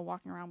want Gale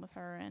walking around with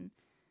her. And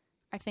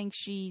I think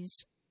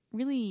she's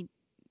really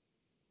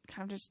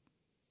kind of just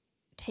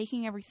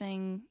taking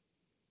everything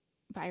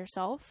by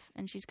herself,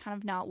 and she's kind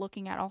of not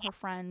looking at all her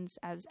friends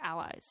as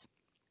allies,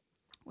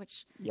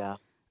 which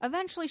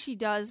eventually she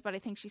does, but I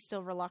think she's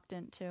still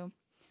reluctant to.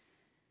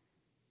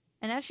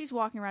 And as she's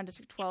walking around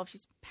District 12,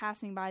 she's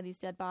passing by these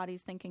dead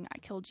bodies thinking, "I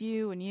killed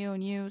you and you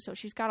and you." So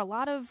she's got a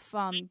lot of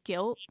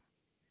guilt,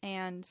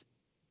 and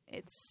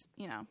it's,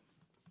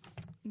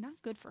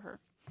 not good for her.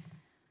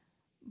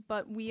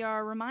 But we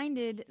are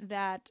reminded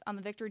that on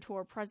the Victory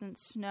Tour, President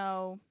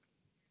Snow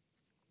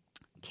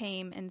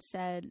came and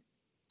said,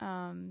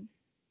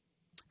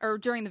 or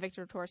during the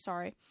Victory Tour,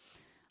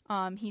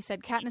 he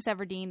said, "Katniss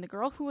Everdeen, the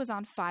girl who was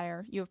on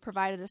fire, you have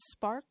provided a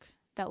spark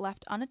that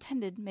left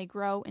unattended may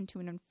grow into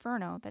an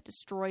inferno that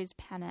destroys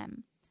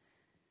Panem."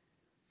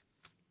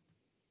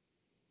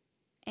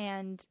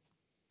 And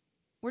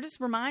we're just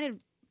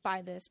reminded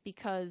by this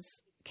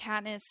because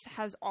Katniss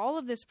has all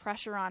of this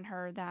pressure on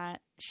her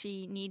that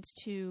she needs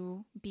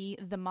to be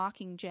the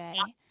Mockingjay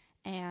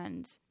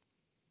and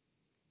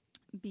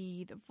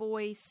be the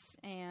voice,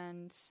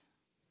 and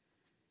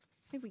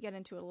I think we get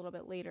into it a little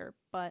bit later,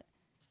 but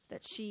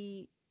that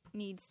she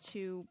needs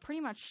to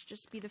pretty much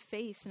just be the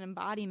face and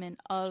embodiment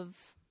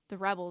of the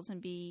rebels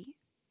and be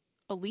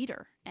a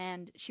leader.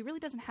 And she really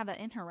doesn't have that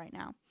in her right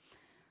now.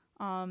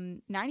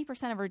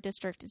 90% of her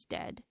district is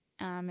dead.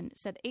 And it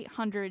said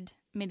 800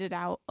 made it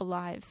out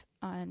alive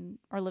and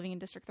are living in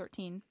District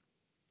 13.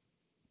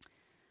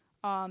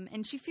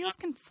 And she feels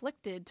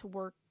conflicted to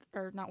work,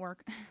 or not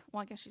work,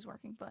 well, I guess she's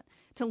working, but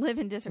to live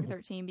in District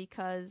 13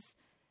 because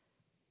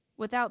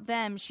without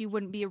them, she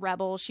wouldn't be a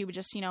rebel. She would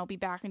just, be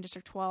back in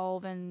District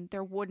 12, and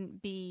there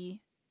wouldn't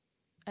be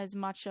as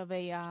much of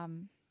a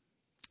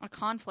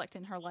conflict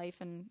in her life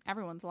and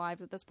everyone's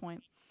lives at this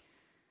point.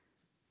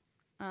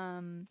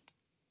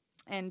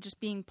 And just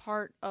being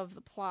part of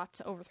the plot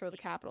to overthrow the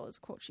Capitol is a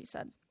quote she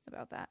said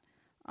about that.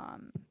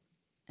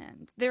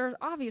 And there are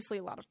obviously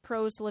a lot of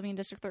pros to living in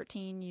District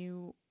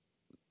 13.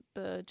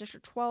 The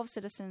District 12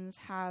 citizens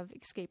have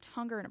escaped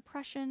hunger and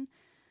oppression,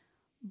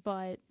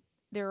 but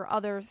there are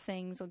other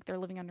things, like they're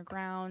living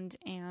underground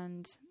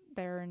and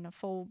they're in a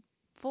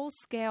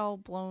full-scale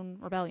blown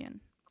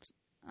rebellion.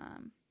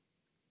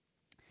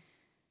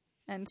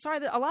 And sorry,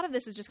 a lot of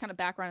this is just kind of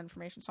background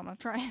information, so I'm going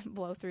to try and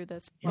blow through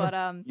this. But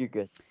you're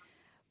good.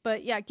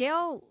 But yeah,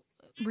 Gale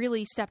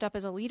really stepped up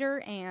as a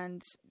leader,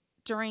 and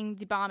during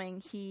the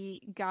bombing,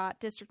 he got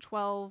District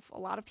 12, a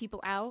lot of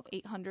people out,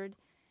 800,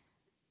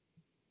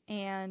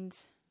 and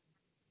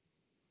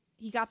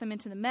he got them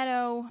into the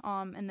meadow,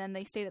 and then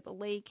they stayed at the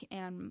lake,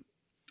 and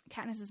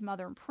Katniss's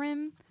mother and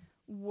Prim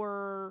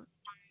were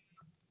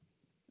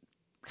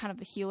kind of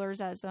the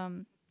healers, as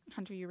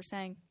Hunter, you were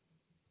saying.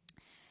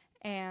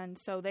 And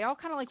so they all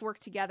kind of like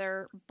worked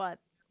together, but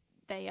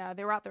they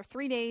were out there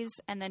 3 days,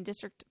 and then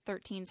District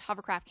 13's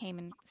hovercraft came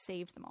and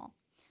saved them all.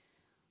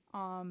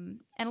 And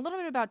a little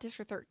bit about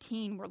District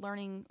 13,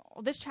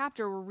 this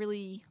chapter, we're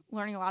really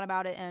learning a lot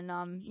about it,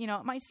 and, you know,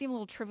 it might seem a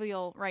little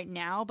trivial right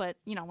now, but,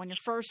 you know, when you're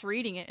first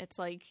reading it, it's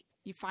like,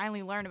 you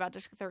finally learn about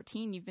District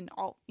 13, you've been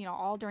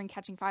all during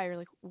Catching Fire,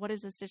 like, what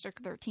is this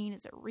District 13?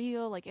 Is it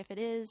real? Like, if it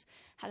is,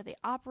 how do they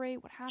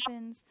operate? What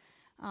happens?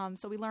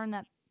 So we learned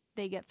that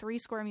they get 3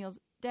 square meals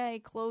a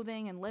day,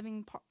 clothing, and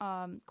living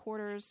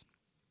quarters.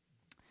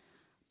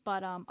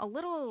 But a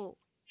little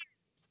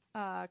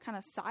kind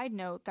of side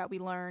note that we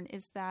learn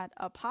is that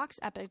a pox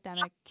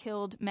epidemic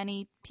killed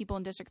many people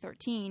in District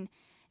 13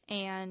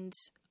 and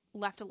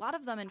left a lot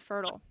of them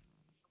infertile.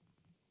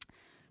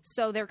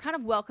 So they're kind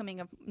of welcoming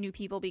of new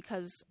people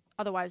because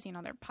otherwise, you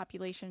know, their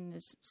population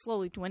is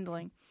slowly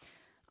dwindling.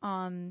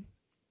 And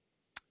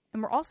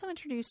we're also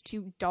introduced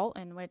to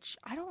Dalton, which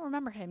I don't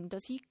remember him.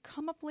 Does he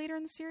come up later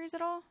in the series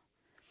at all?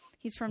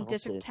 He's from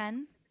District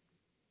 10.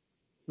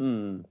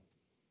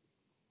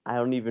 I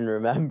don't even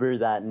remember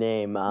that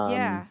name.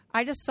 Yeah,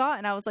 I just saw it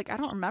and I was like, I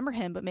don't remember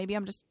him, but maybe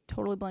I'm just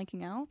totally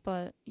blanking out.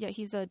 But yeah,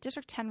 he's a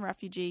District 10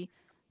 refugee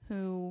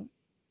who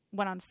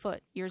went on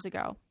foot years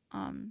ago.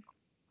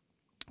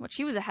 Which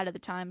he was ahead of the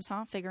times,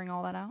 figuring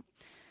all that out.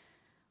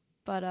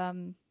 But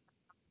and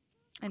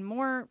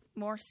more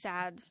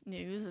sad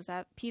news is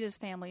that Peeta's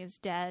family is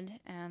dead,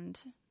 and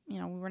you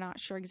know, we were not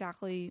sure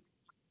exactly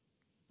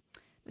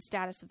the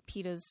status of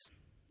Peeta's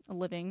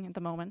living at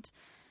the moment.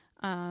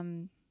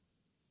 And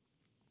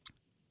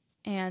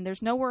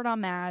there's no word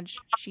on Madge.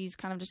 She's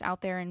kind of just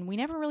out there, and we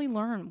never really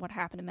learn what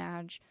happened to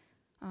Madge.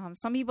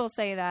 Some people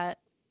say that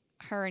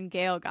her and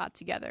Gale got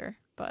together,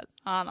 but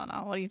I don't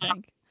know. What do you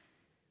think?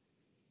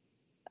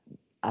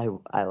 I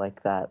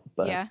like that,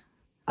 but yeah.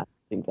 I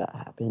think that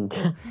happened.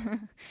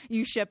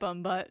 You ship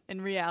them, but in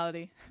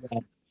reality. Yeah.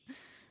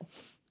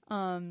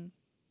 And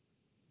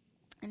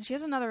she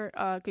has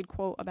another good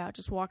quote about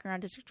just walking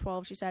around District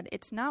 12. She said,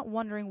 "It's not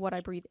wondering what I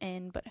breathe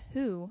in, but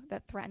who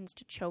that threatens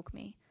to choke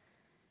me."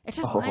 It's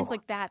just lines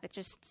like that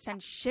just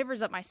send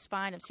shivers up my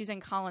spine of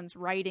Suzanne Collins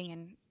writing,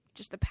 and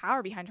just the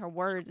power behind her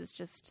words is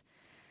just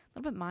a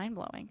little bit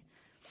mind-blowing.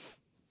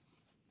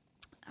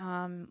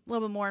 A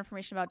little bit more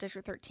information about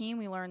District 13.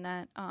 We learned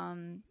that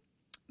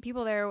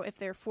people there, if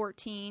they're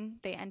 14,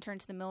 they enter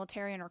into the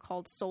military and are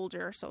called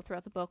soldier. So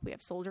throughout the book, we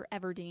have Soldier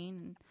Everdeen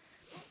and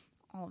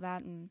all of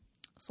that, and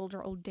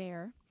Soldier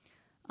O'Dare.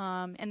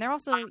 And they're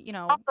also, you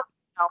know,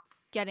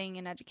 getting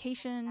an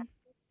education.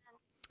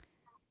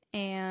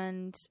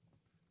 And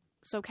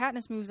so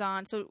Katniss moves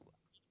on. So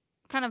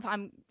kind of,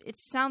 it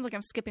sounds like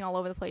I'm skipping all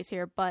over the place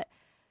here, but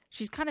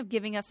she's kind of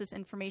giving us this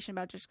information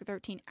about District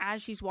 13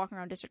 as she's walking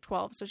around District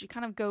 12. So she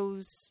kind of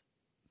goes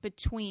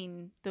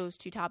between those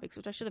two topics,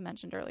 which I should have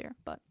mentioned earlier,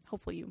 but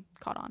hopefully you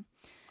caught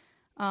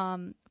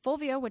on.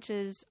 Fulvia, which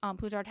is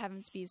Plutarch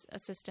Heavensby's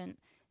assistant,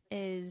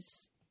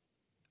 is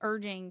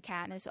urging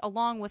Katniss,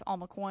 along with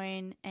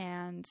Almacoin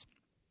and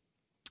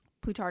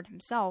Plutarch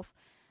himself,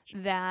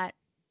 that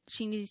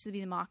she needs to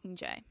be the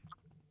Mockingjay.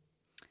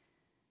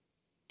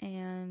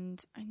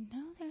 And I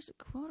know there's a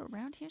quote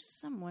around here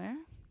somewhere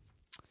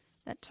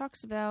that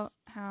talks about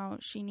how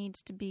she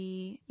needs to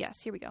be,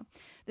 yes, here we go.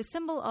 The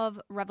symbol of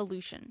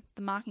revolution,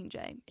 the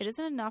Mockingjay. It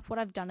isn't enough what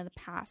I've done in the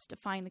past,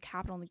 defying the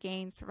capital in the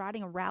games,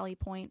 providing a rally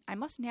point. I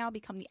must now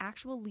become the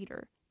actual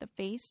leader, the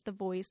face, the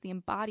voice, the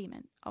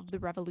embodiment of the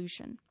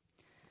revolution.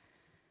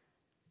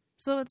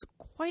 So it's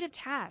quite a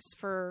task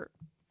for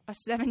a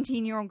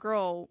 17-year-old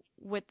girl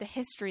with the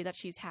history that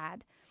she's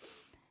had.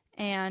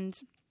 And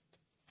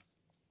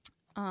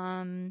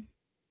I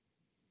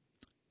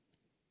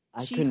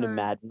couldn't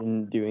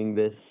imagine doing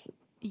this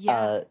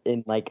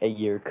in like a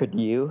year. Could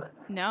you?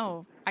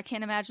 No, I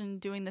can't imagine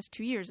doing this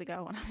 2 years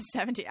ago when I was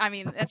 17. I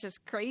mean, that's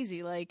just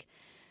crazy. Like,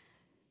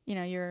 you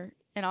know, you're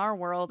in our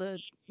world,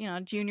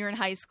 junior in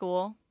high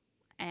school,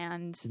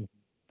 and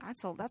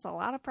that's a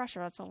lot of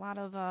pressure. That's a lot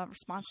of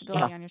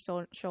responsibility on your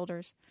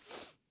shoulders.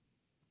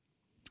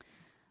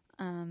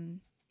 And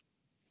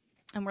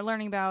we're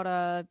learning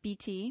about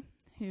BT,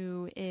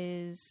 who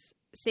is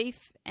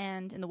safe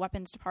and in the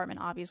weapons department,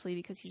 obviously,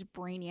 because he's a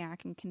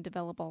brainiac and can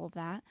develop all of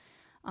that.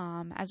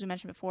 As we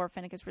mentioned before,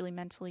 Finnick is really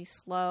mentally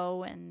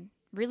slow and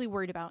really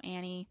worried about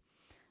Annie.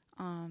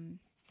 And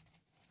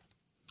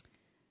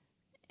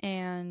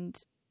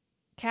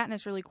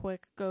Katniss really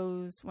quick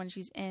goes when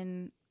she's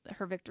in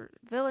her Victor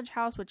Village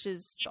house, which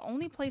is the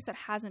only place that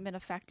hasn't been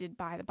affected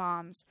by the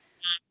bombs.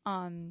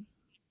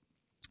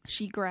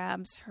 she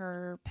grabs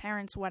her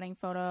parents' wedding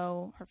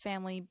photo, her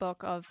family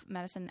book of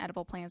medicine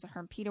edible plans that her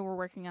and Peter were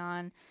working on.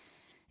 And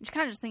she's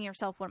kind of just thinking to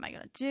herself, what am I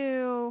going to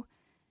do?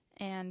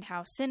 And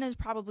how Cinna's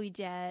probably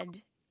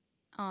dead.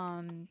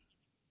 And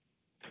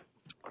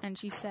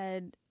she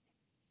said,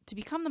 to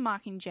become the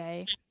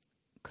Mockingjay,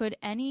 could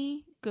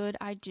any good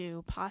I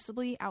do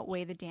possibly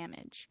outweigh the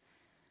damage?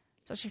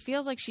 So she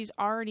feels like she's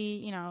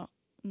already,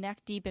 neck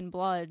deep in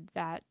blood,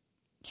 that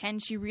can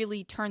she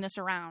really turn this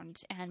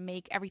around and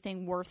make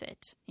everything worth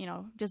it?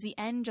 Does the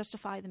end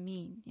justify the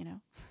mean,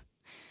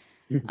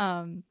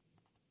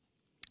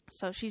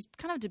 So she's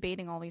kind of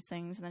debating all these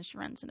things, and then she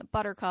runs into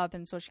Buttercup,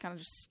 and so she kind of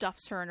just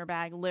stuffs her in her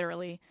bag,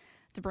 literally,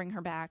 to bring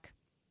her back.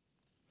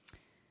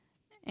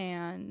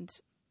 And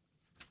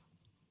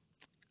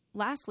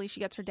lastly, she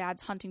gets her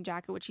dad's hunting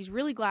jacket, which she's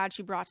really glad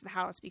she brought to the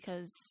house,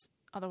 because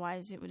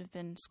otherwise it would have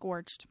been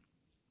scorched.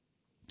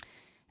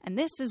 And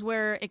this is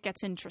where it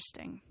gets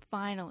interesting,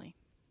 finally,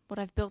 what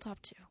I've built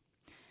up to.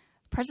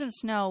 President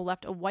Snow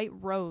left a white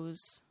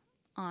rose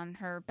on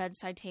her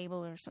bedside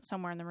table or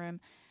somewhere in the room,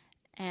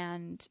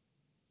 and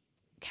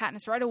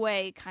Katniss right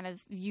away kind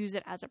of views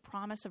it as a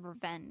promise of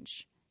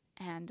revenge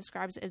and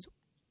describes it as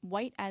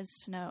white as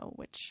snow,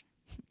 which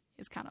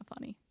is kind of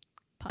funny.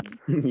 Punny.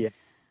 Yeah.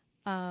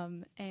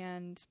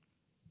 And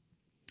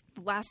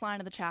the last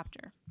line of the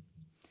chapter,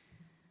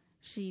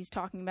 she's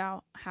talking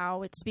about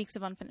how it speaks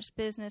of unfinished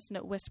business, and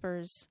it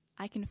whispers,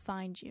 I can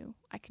find you.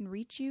 I can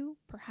reach you.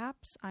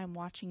 Perhaps I'm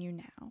watching you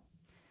now.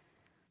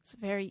 It's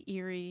very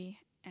eerie,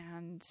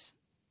 and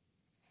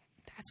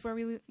that's where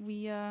we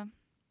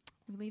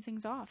leave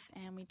things off,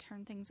 and we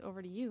turn things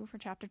over to you for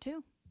Chapter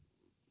 2.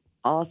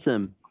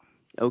 Awesome.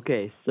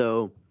 Okay,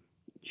 so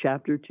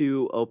Chapter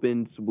 2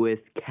 opens with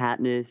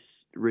Katniss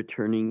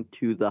returning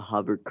to the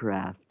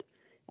hovercraft,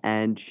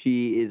 and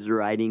she is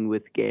riding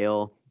with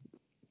Gale,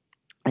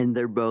 and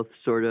they're both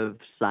sort of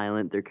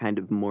silent. They're kind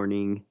of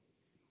mourning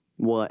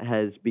what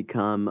has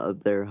become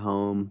of their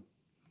home,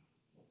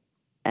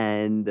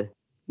 and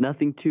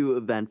nothing too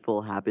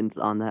eventful happens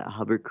on that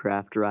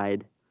hovercraft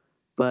ride,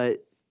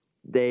 but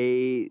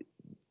they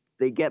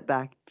get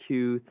back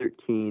to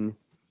 13,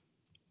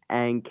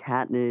 and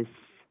Katniss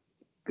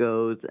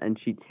goes and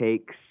she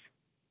takes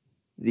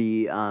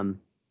the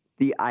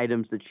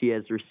items that she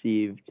has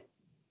received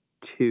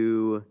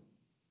to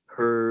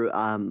her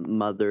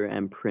mother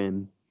and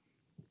Prim.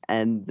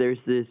 And there's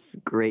this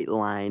great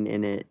line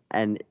in it,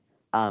 and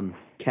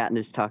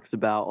Katniss talks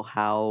about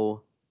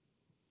how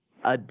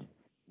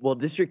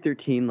District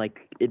 13, like,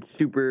 it's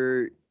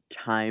super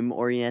time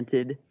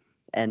oriented,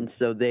 and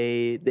so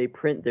they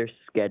print their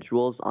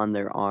schedules on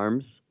their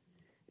arms,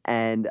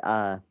 and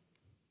I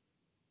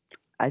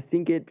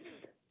think it's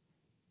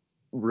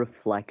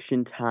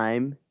reflection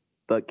time,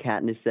 but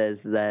Katniss says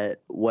that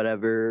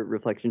whatever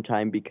reflection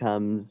time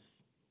becomes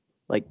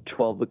like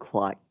 12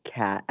 o'clock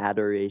cat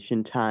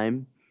adoration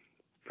time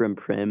from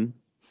Prim.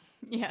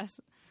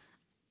 Yes.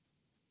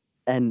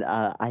 And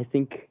I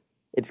think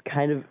it's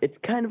kind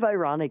of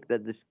ironic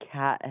that this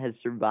cat has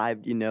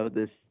survived,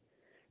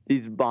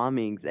 these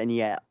bombings, and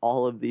yet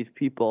all of these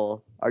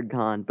people are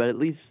gone, but at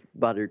least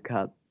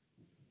Buttercup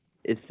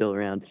is still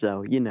around,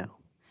 so,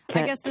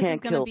 I guess this is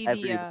going to be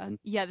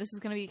this is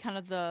going to be kind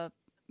of the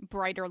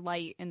brighter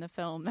light in the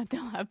film, that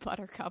they'll have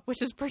Buttercup,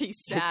 which is pretty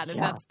sad,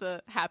 and that's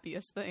the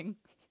happiest thing,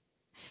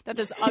 that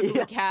this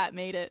ugly cat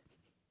made it.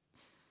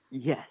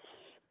 Yes.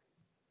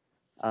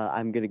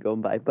 I'm going to go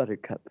and buy a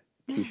Buttercup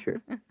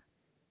t-shirt.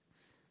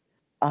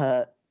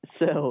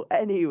 So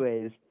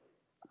anyways,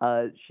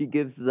 she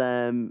gives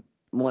them,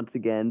 once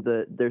again,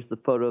 there's the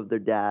photo of their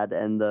dad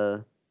and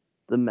the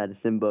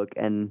medicine book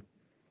and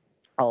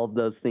all of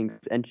those things,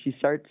 and she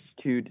starts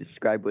to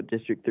describe what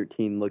District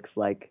 13 looks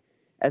like.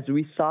 As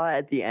we saw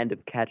at the end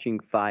of Catching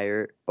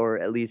Fire, or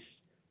at least,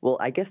 well,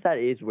 I guess that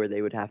is where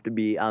they would have to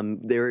be.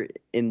 They're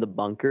in the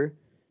bunker.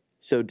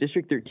 So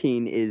District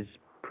 13 is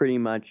pretty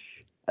much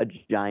a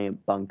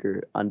giant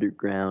bunker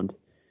underground.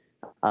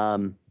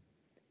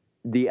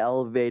 The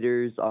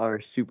elevators are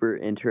super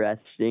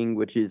interesting,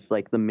 which is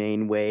like the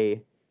main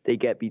way they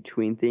get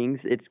between things.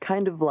 It's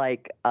kind of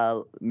like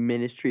a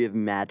Ministry of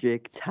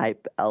Magic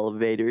type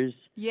elevators.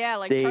 Yeah,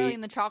 like Charlie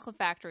and the Chocolate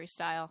Factory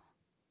style,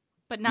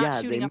 but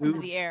not shooting up into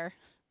the air.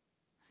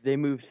 They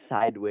move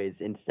sideways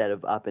instead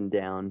of up and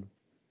down,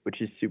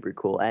 which is super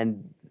cool.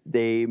 And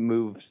they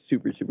move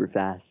super, super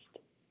fast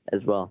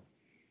as well.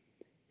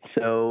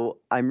 So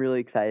I'm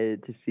really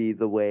excited to see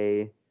the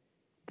way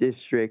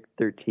District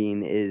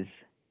 13 is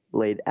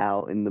laid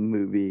out in the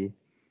movie.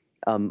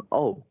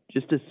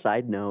 Just a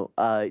side note,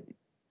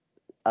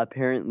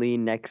 apparently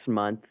next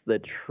month the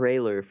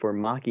trailer for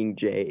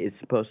Mockingjay is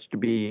supposed to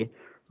be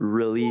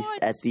released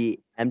at the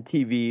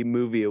MTV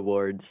Movie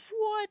Awards.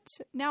 What?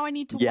 Now I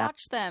need to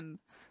watch them.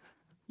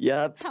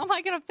 Yep. How am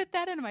I going to fit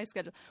that into my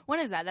schedule? When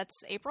is that?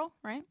 That's April,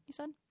 right? You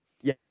said?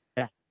 Yeah.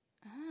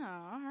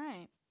 Oh, all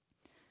right.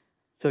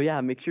 So yeah,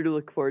 make sure to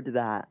look forward to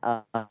that.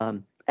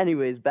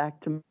 Anyways,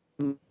 back to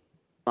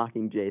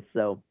Mockingjay.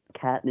 So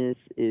Katniss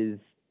is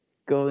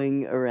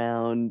going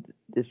around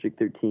District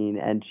 13,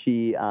 and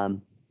she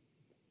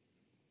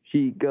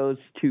she goes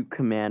to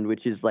command,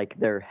 which is like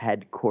their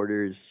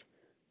headquarters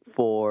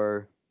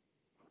for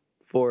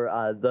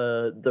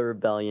the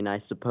rebellion,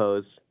 I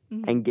suppose.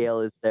 Mm-hmm. And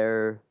Gale is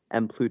there,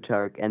 and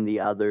Plutarch, and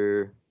the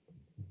other,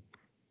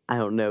 I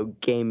don't know,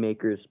 game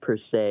makers per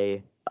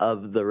se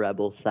of the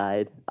rebel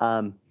side.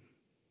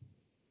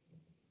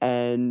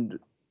 And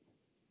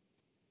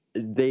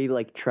they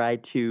like try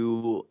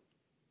to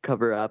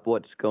cover up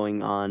what's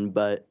going on,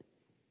 but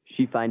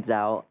she finds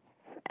out,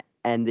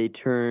 and they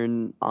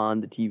turn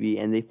on the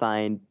TV and they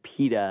find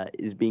Peeta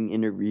is being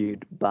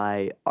interviewed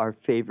by our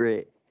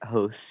favorite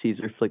host,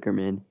 Caesar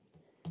Flickerman.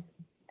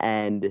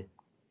 And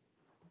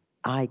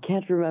I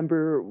can't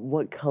remember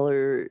what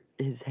color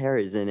his hair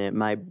is in it.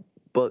 My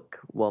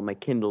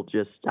Kindle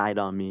just died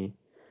on me.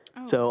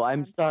 Oh, so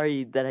I'm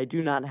sorry that I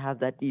do not have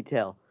that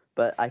detail,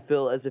 but I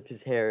feel as if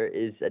his hair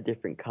is a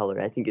different color.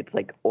 I think it's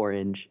like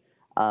orange.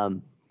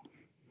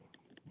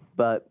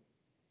 But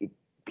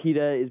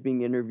Peeta is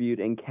being interviewed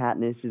and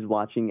Katniss is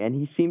watching, and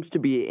he seems to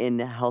be in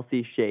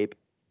healthy shape,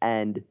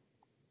 and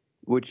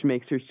which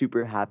makes her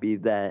super happy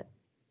that,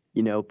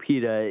 you know,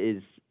 Peeta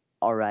is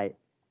all right.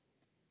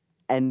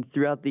 And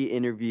throughout the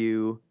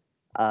interview,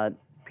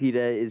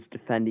 Peeta is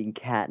defending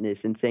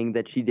Katniss and saying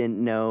that she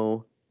didn't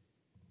know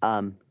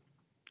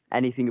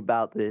anything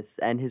about this,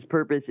 and his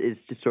purpose is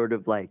to sort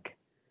of like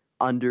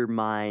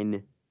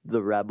undermine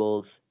the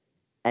rebels,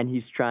 and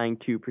he's trying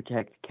to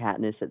protect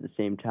Katniss at the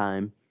same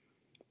time.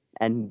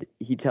 And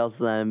he tells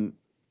them,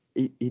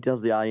 he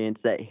tells the audience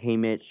that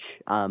Haymitch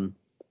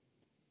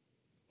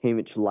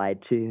lied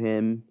to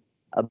him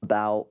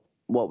about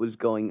what was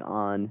going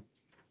on,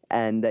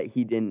 and that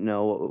he didn't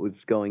know what was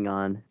going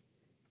on.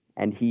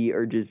 And he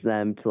urges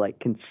them to like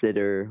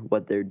consider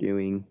what they're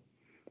doing.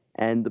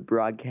 And the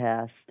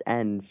broadcast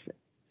ends.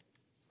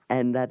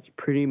 And that's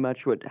pretty much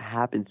what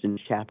happens in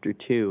chapter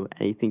 2.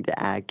 Anything to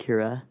add,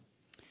 Kira?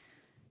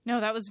 No,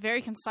 that was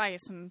very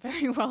concise and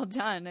very well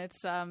done.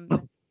 It's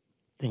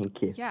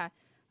Thank you. Yeah,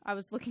 I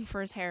was looking for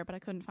his hair, but I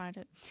couldn't find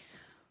it.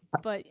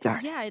 But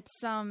yeah,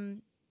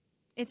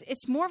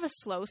 it's more of a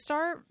slow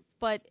start,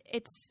 but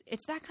it's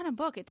that kind of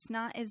book. It's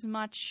not as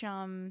much.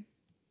 I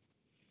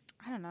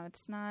don't know.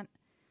 It's not.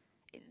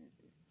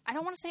 I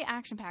don't want to say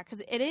action packed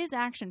because it is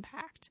action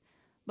packed,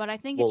 but I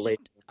think it's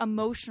just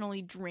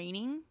emotionally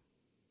draining.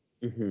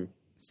 Mm-hmm.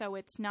 So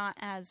it's not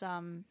as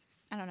I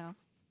don't know,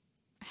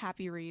 a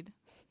happy read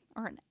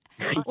or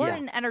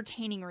an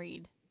entertaining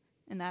read.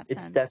 In that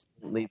sense, it's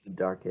definitely the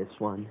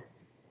darkest one.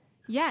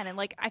 Yeah, and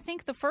like I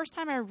think the first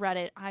time I read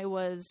it, I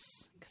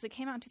was because it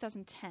came out in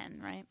 2010,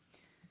 right?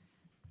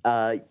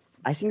 I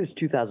think it was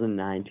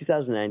 2009,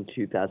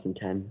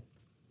 2010,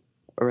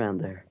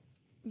 around there.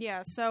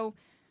 Yeah, so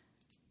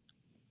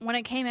when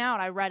it came out,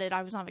 I read it.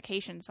 I was on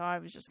vacation, so I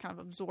was just kind of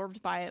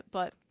absorbed by it.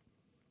 But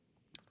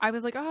I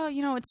was like, oh,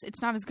 you know,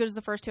 it's not as good as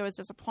the first two. I was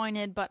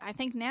disappointed, but I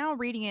think now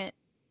reading it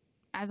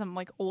as I'm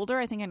like older,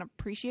 I think I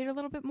appreciate it a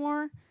little bit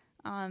more.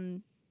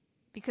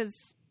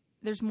 Because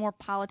there's more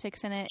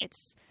politics in it.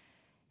 It's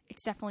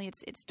definitely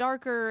it's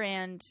darker,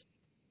 and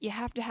you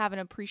have to have an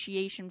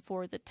appreciation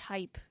for the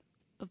type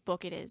of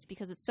book it is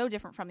because it's so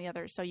different from the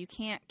others. So you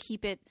can't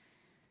keep it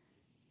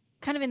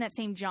kind of in that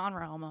same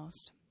genre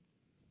almost.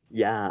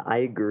 Yeah, I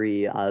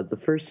agree. The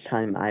first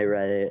time I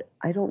read it,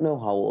 I don't know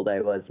how old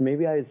I was.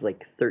 Maybe I was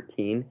like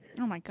 13.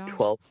 Oh my gosh.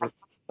 12,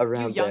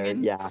 around you there.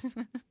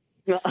 youngin'.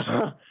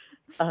 Yeah.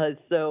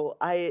 So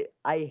I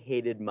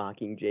hated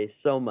Mockingjay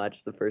so much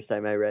the first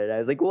time I read it. I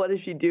was like, what is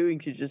she doing?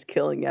 She's just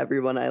killing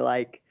everyone I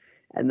like.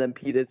 And then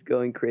Peeta's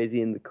going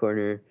crazy in the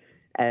corner.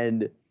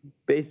 And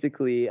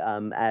basically,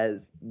 as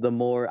the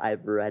more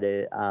I've read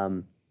it,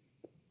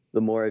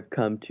 the more I've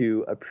come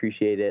to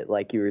appreciate it.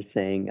 Like you were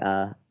saying,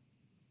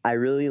 I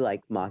really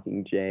like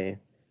Mockingjay.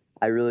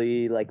 I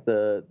really like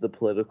the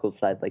political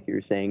side, like you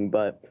were saying,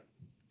 but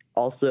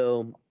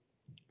also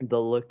the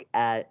look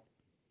at,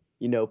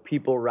 you know,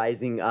 people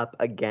rising up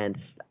against,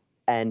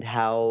 and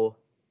how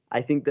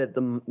I think that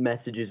the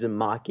messages in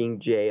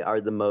Mockingjay are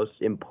the most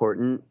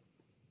important.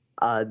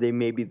 They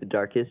may be the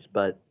darkest,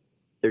 but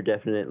they're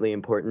definitely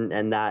important.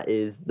 And that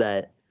is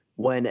that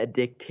when a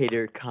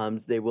dictator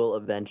comes, they will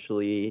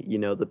eventually, you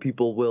know, the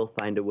people will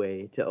find a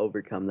way to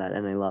overcome that.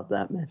 And I love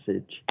that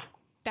message.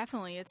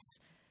 Definitely.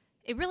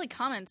 It really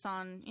comments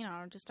on, you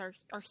know, just our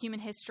human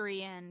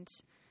history and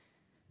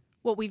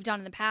what we've done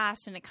in the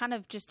past, and it kind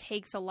of just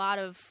takes a lot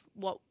of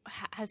what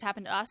has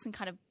happened to us and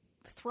kind of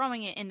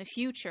throwing it in the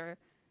future,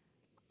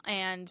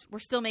 and we're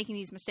still making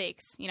these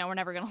mistakes. You know, we're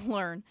never going to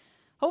learn.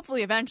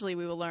 Hopefully, eventually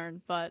we will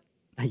learn, but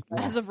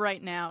as of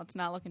right now, it's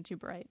not looking too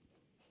bright.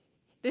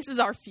 This is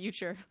our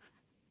future.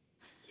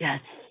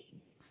 Yes.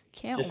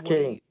 Can't just wait.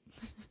 Kidding.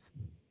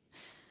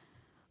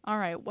 All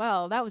right,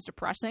 well, that was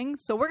depressing,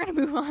 so we're going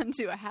to move on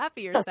to a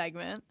happier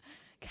segment.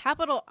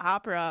 Capitol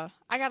Opera.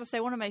 I gotta say,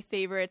 one of my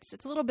favorites.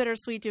 It's a little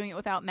bittersweet doing it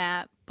without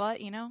Matt,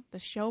 but, you know, the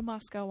show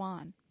must go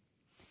on.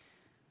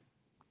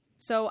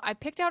 So I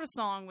picked out a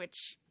song,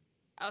 which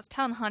I was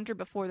telling Hunter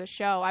before the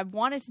show, I've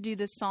wanted to do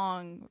this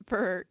song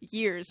for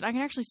years. And I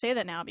can actually say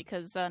that now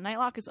because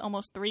Nightlock is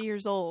almost 3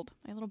 years old.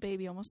 My little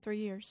baby, almost 3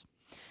 years.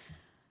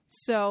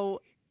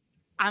 So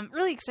I'm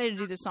really excited to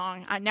do this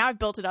song. Now I've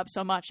built it up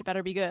so much. It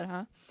better be good,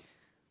 huh?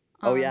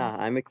 Oh, yeah.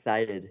 I'm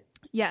excited.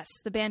 Yes,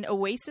 the band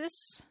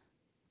Oasis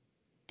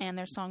and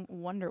their song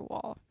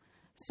Wonderwall.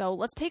 So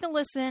let's take a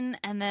listen,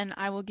 and then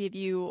I will give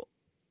you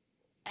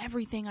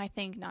everything I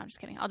think. No, I'm just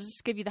kidding. I'll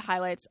just give you the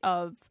highlights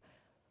of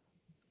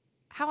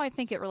how I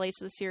think it relates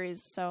to the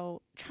series.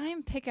 So try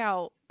and pick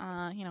out,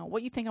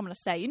 what you think I'm going to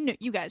say.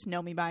 You guys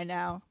know me by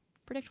now.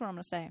 Predict what I'm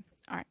going to say.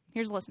 All right,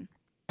 here's a listen.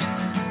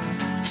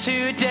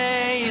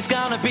 Today is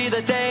gonna be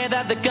the day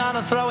that they're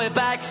gonna throw it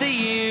back to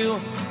you.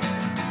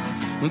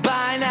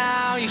 By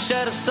now you should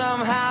have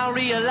somehow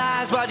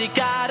realized what you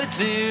gotta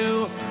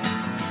do.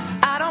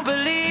 I don't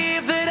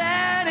believe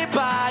that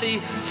anybody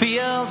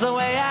feels the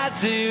way I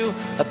do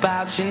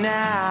about you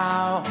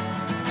now.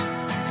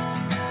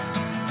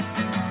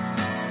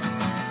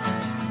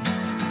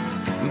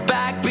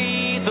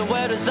 Backbeat, the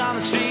word is on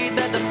the street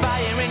that the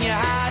fire in your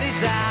heart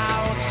is out.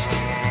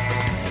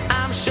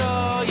 I'm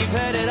sure you've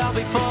heard it all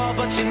before,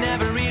 but you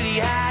never really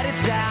had a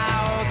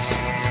doubt.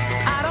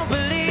 I don't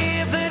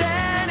believe that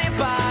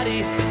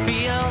anybody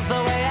feels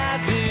the way I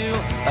do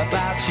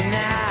about you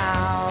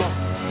now.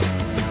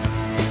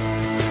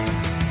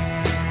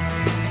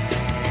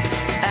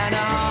 And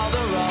all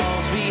the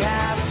roads we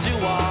have to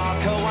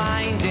walk are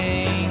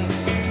winding,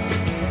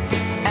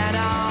 and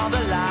all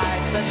the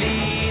lights that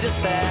lead us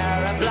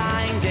there are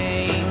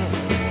blinding.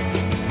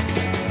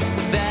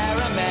 There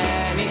are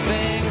many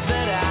things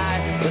that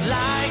I would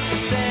like to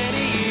say to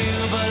you,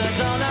 but I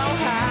don't know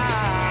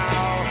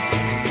how.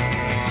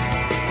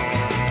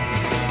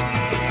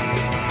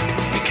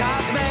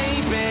 Because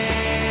maybe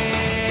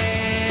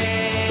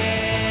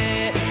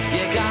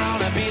you're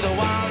gonna be the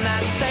one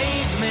that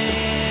saves me.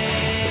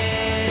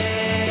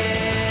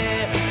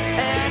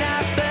 And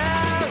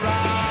after all,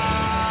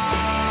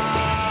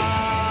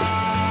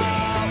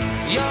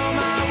 you're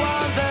my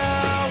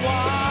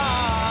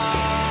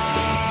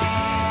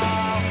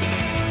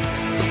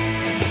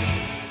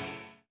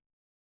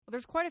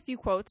There's quite a few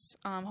quotes.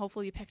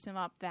 Hopefully you picked them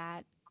up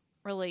that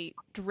relate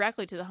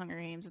directly to the Hunger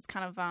Games. It's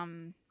kind of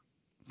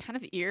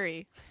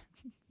eerie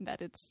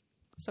that it's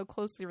so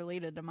closely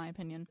related, in my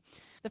opinion.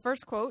 The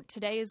first quote: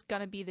 "Today is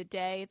gonna be the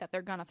day that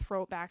they're gonna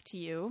throw it back to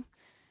you."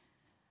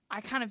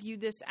 I kind of view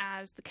this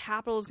as the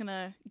Capitol is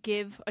gonna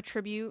give a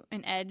tribute,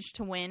 an edge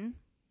to win.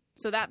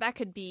 So that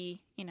could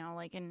be,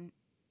 like in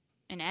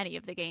any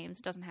of the games.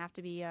 It doesn't have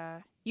to be.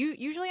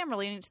 Usually I'm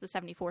relating it to the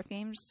 74th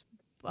games,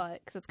 but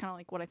because it's kind of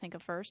like what I think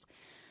of first.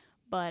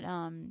 But,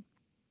 and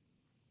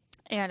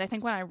I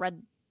think when I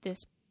read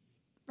this,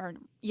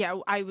 when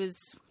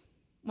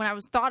I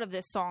was thought of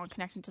this song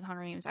connecting to the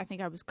Hunger Games, I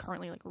think I was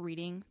currently,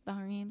 reading the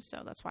Hunger Games,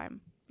 so that's why I'm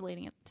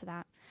relating it to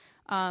that.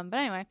 But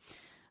anyway,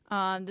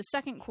 the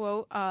second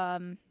quote,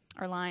 or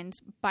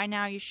lines, "By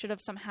now you should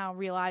have somehow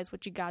realized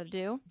what you gotta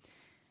do."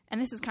 And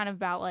this is kind of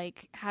about,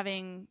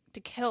 having to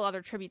kill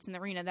other tributes in the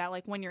arena,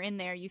 that, when you're in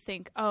there, you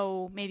think,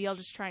 oh, maybe I'll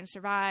just try and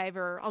survive,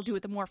 or I'll do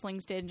what the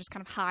Morphlings did and just kind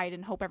of hide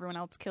and hope everyone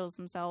else kills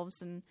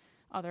themselves and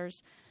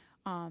others.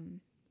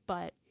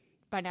 But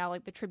by now,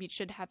 the tribute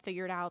should have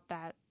figured out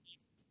that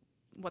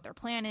what their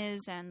plan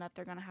is and that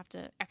they're going to have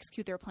to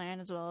execute their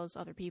plan as well as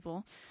other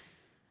people.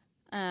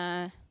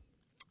 And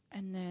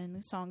then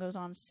the song goes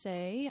on to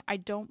say, "I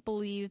don't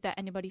believe that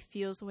anybody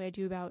feels the way I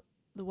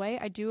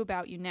do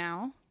about you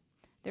now.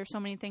 There's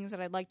so many things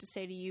that I'd like to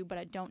say to you, but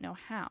I don't know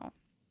how."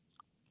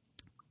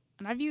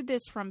 And I viewed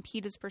this from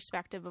Peeta's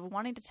perspective of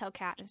wanting to tell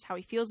Katniss how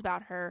he feels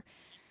about her,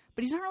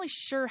 but he's not really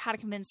sure how to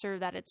convince her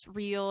that it's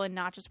real and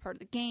not just part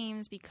of the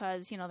games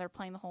because, they're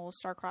playing the whole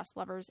star-crossed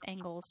lovers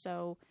angle,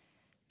 so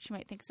she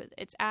might think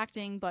it's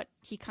acting, but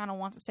he kind of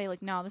wants to say,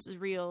 no, this is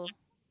real,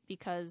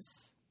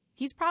 because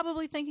he's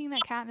probably thinking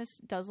that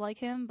Katniss does like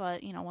him,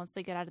 but, once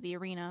they get out of the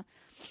arena,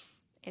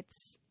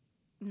 it's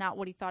not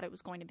what he thought it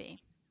was going to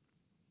be.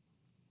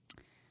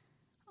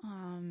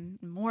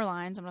 More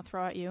lines I'm going to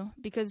throw at you,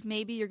 because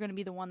maybe you're going to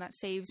be the one that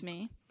saves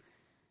me.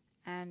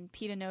 And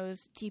Peeta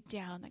knows deep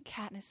down that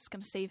Katniss is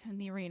going to save him in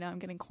the arena. I'm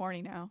getting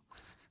corny now.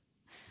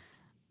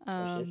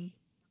 Got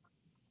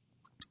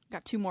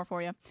two more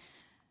for you.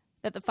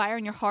 That the fire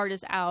in your heart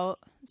is out.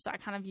 So I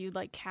kind of viewed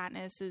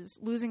Katniss is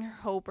losing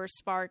her hope or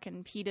spark,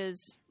 and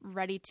Peeta's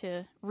ready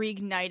to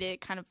reignite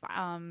it, kind of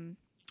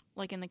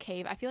in the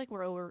cave. I feel like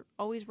we're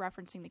always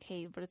referencing the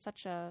cave, but it's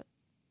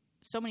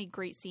so many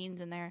great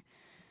scenes in there.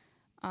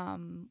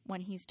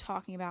 When he's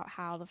talking about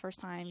how the first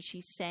time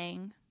she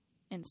sang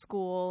in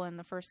school and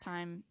the first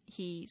time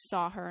he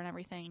saw her and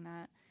everything,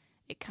 that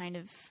it kind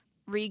of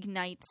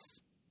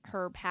reignites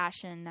her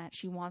passion that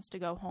she wants to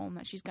go home,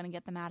 that she's going to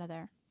get them out of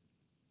there.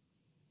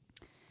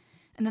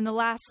 And then the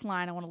last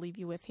line I want to leave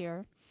you with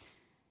here,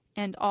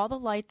 "And all the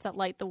lights that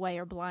light the way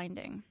are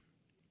blinding."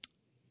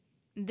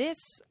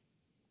 This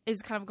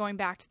is kind of going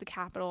back to the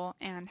Capitol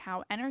and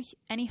how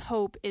any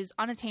hope is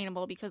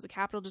unattainable because the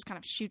Capitol just kind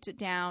of shoots it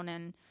down.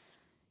 And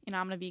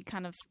I'm going to be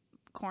kind of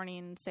corny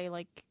and say,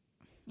 no,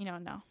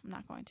 I'm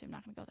not going to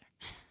go there.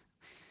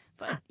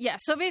 But, yeah,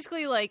 so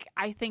basically,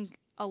 I think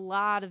a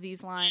lot of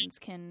these lines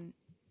can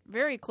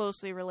very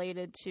closely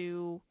related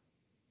to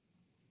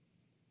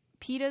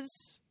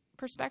Peeta's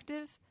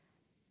perspective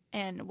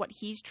and what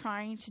he's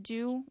trying to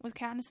do with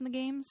Katniss in the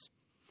games,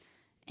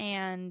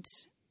 and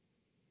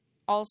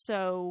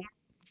also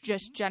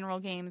just general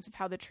games of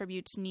how the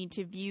tributes need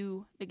to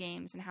view the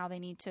games and how they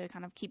need to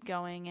kind of keep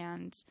going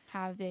and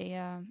have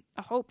a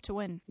hope to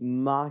win.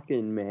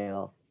 Mockin'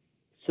 mail.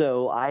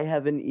 So I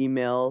have an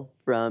email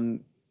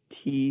from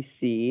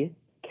TC.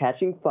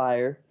 Catching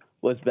Fire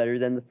was better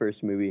than the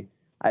first movie.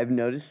 I've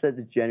noticed that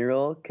the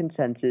general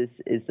consensus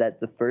is that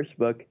the first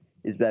book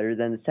is better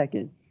than the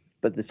second,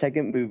 but the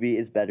second movie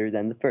is better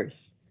than the first.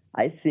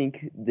 I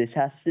think this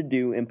has to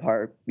do in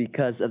part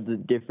because of the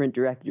different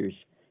directors.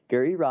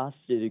 Gary Ross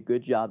did a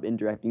good job in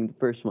directing the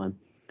first one,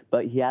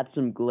 but he had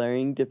some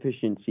glaring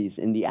deficiencies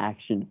in the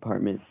action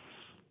department.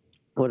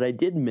 What I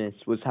did miss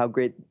was how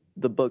great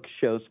the book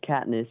shows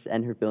Katniss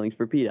and her feelings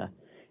for Peeta.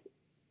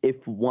 If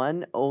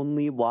one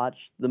only watched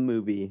the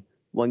movie,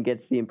 one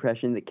gets the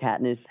impression that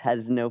Katniss has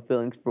no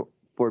feelings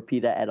for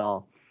Peeta at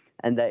all,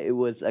 and that it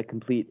was a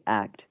complete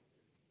act.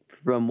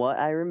 From what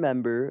I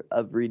remember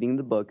of reading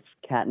the books,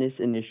 Katniss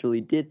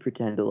initially did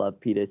pretend to love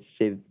Peeta to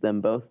save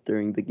them both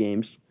during the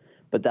games,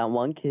 but that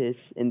one kiss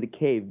in the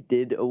cave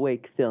did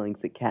awake feelings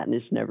that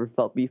Katniss never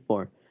felt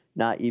before,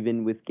 not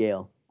even with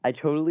Gale. I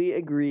totally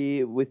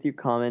agree with your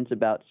comments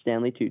about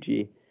Stanley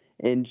Tucci.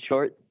 In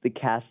short, the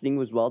casting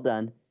was well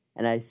done,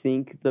 and I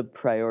think the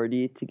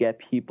priority to get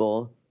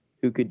people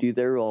who could do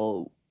their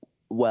role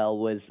well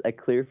was a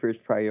clear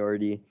first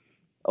priority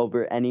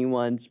over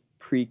anyone's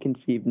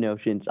preconceived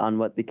notions on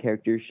what the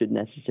characters should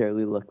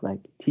necessarily look like.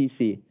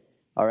 TC.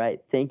 All right.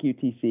 Thank you,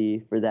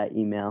 TC, for that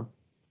email.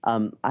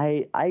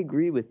 I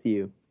agree with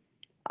you.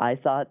 I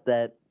thought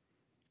that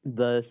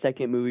the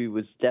second movie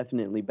was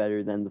definitely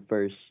better than the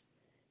first,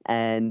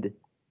 and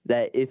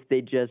that if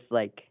they just,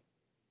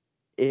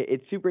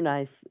 it's super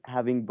nice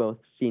having both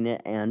seen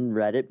it and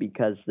read it,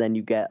 because then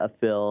you get a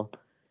feel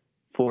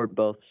for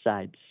both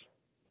sides.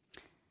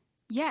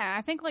 Yeah,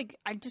 I think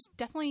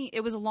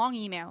it was a long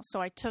email, so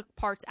I took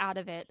parts out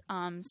of it.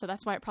 So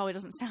that's why it probably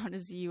doesn't sound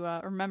as you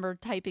remember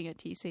typing it,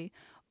 TC.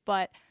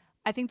 But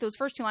I think those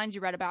first two lines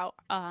you read about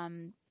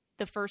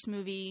the first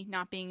movie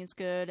not being as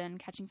good and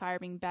Catching Fire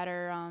being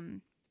better,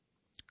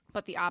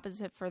 but the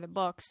opposite for the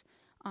books.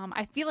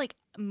 I feel like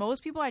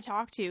most people I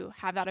talk to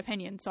have that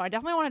opinion, so I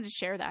definitely wanted to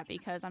share that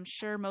because I'm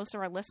sure most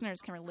of our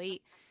listeners can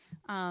relate.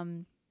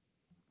 And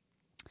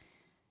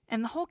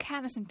the whole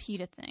Katniss and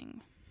Peeta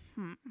thing,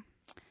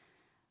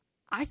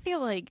 I feel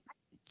like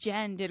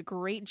Jen did a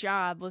great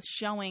job with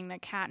showing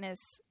that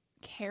Katniss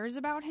cares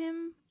about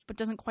him, but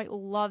doesn't quite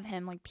love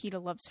him like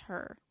Peeta loves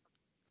her.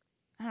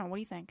 I don't know, what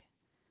do you think?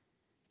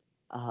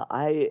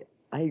 I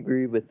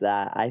agree with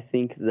that. I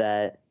think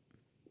that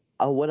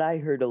what I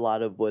heard a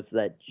lot of was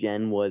that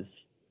Jen was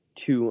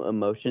too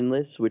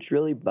emotionless, which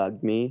really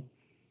bugged me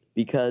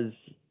because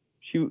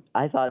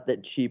I thought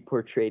that she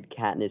portrayed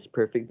Katniss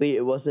perfectly.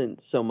 It wasn't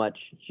so much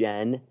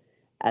Jen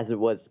as it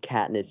was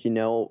Katniss,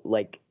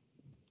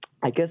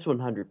 I guess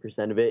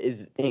 100% of it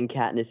is in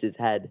Katniss's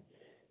head.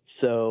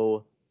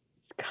 So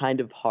it's kind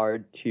of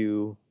hard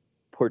to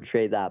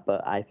portray that,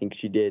 but I think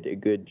she did a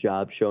good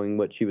job showing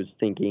what she was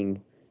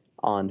thinking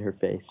on her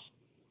face.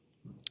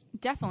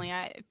 Definitely.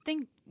 I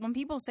think when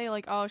people say,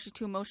 oh, she's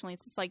too emotional,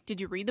 it's just did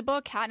you read the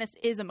book? Katniss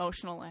is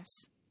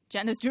emotionless.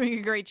 Jen is doing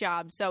a great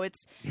job. So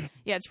it's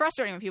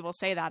frustrating when people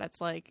say that. It's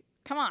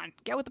come on,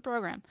 get with the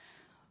program.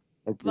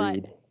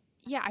 Agreed. But,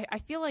 yeah, I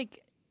feel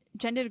like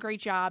Jen did a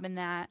great job in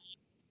that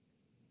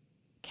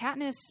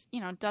Katniss,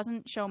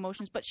 doesn't show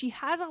emotions, but she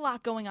has a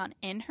lot going on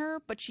in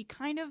her, but she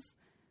kind of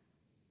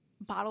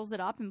bottles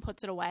it up and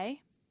puts it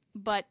away.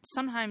 But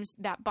sometimes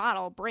that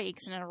bottle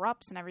breaks and it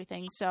erupts and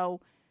everything. So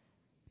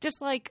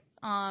just I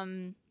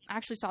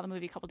actually saw the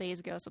movie a couple days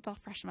ago, so it's all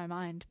fresh in my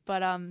mind.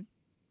 But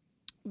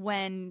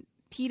when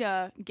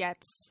Peeta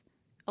gets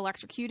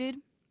electrocuted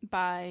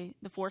by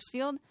the force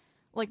field,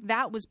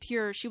 that was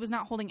pure. She was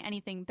not holding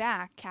anything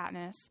back,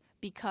 Katniss,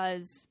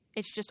 because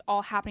it's just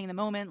all happening in the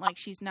moment.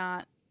 She's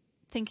not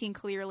thinking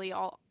clearly.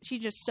 She's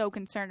just so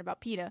concerned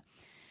about Peeta.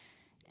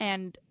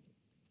 And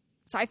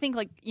so I think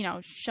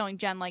showing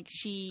Jen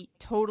she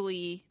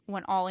totally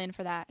went all in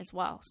for that as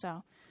well.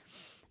 So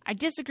I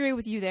disagree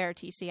with you there,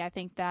 TC. I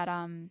think that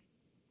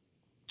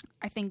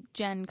I think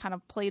Jen kind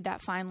of played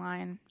that fine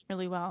line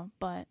really well.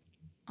 But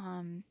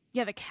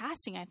the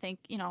casting, I think,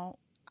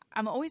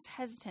 I'm always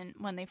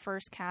hesitant when they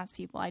first cast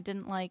people. I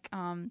didn't like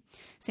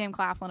Sam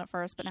Claflin at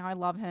first, but now I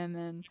love him,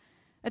 and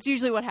that's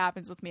usually what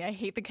happens with me. I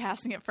hate the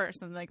casting at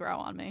first, and then they grow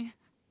on me.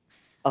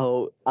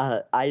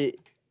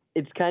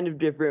 It's kind of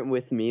different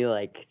with me.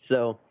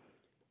 So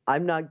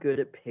I'm not good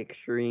at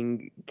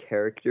picturing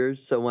characters.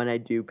 So when I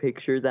do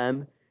picture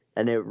them,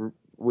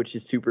 which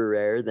is super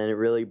rare, then it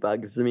really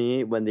bugs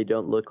me when they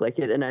don't look like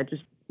it. And I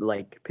just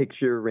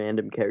picture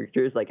random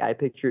characters. I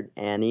pictured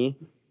Annie,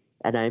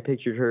 and I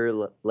pictured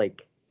her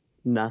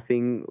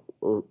nothing.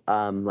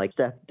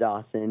 Steph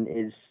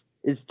Dawson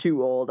is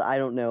too old. I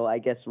don't know. I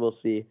guess we'll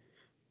see.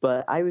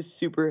 But I was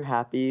super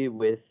happy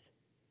with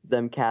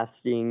them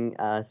casting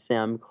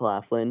Sam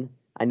Claflin.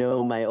 I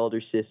know my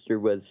older sister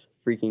was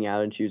freaking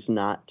out and she was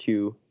not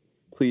too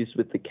pleased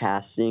with the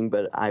casting,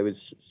 but I was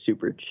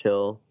super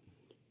chill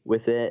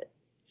with it.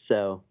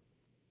 So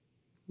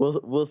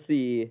we'll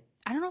see.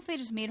 I don't know if they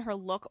just made her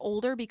look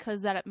older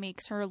because that it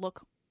makes her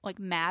look like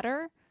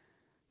madder,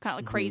 kind of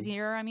like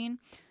crazier, I mean.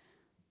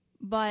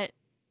 But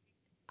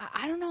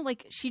I don't know,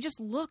 like she just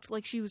looked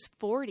like she was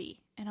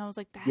 40 and I was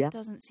like, that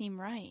doesn't seem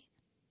right.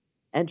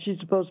 And she's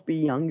supposed to be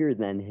younger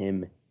than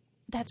him.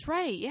 That's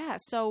right, yeah.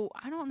 So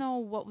I don't know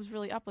what was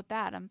really up with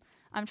that.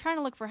 I'm trying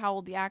to look for how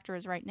old the actor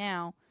is right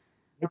now.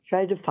 I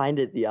tried to find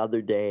it the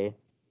other day.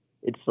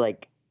 It's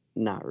like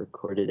not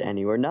recorded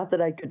anywhere. Not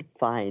that I could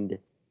find.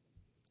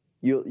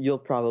 You'll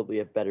probably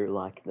have better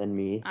luck than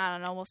me. I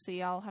don't know. We'll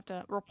see. I'll have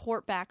to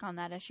report back on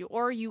that issue.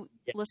 Or you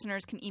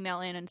listeners can email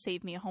in and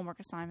save me a homework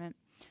assignment.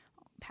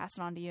 I'll pass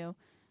it on to you.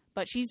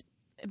 But she's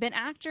been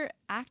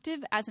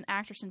active as an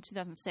actress since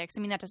 2006.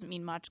 I mean, that doesn't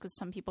mean much because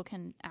some people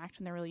can act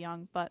when they're really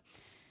young. But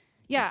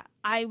yeah,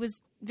 I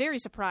was very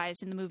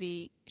surprised in the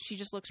movie. She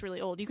just looks really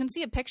old. You can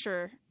see a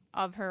picture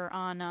of her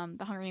on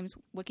the Hunger Games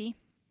wiki.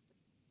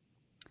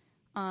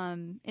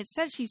 It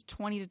says she's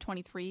 20 to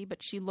 23,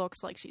 but she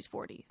looks like she's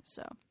 40.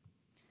 So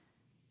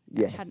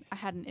yeah, I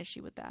had an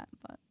issue with that.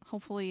 But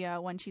hopefully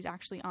when she's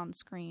actually on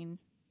screen,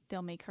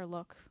 they'll make her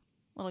look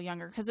a little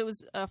younger because it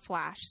was a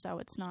flash, so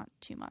it's not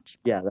too much.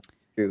 Yeah, that's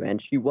true. And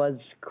she was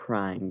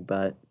crying,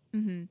 but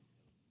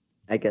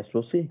I guess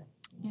we'll see.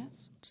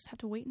 Yes, just have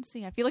to wait and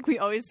see. I feel like we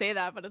always say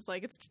that, but it's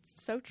like it's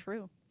just so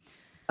true.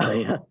 Oh,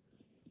 yeah.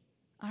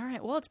 All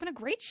right. Well, it's been a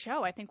great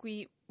show. I think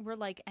we're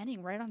like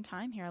ending right on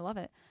time here. I love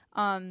it.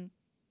 I'm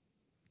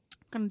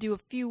going to do a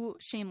few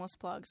shameless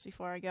plugs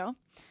before I go.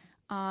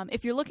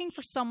 If you're looking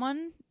for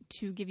someone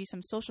to give you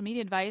some social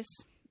media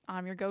advice,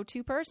 I'm your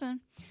go-to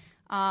person.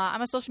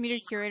 I'm a social media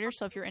curator,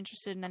 so if you're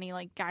interested in any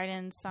like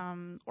guidance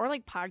or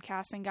like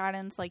podcasting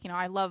guidance, like,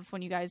 I love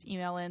when you guys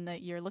email in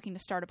that you're looking to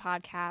start a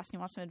podcast and you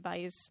want some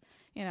advice.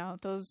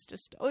 Those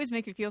just always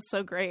make me feel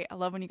so great. I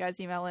love when you guys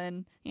email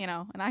in,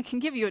 and I can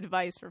give you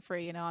advice for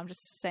free. I'm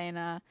just saying,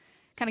 kind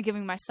of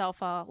giving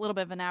myself a little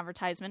bit of an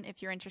advertisement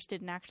if you're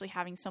interested in actually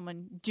having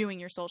someone doing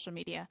your social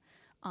media,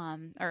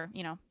 or,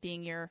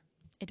 being your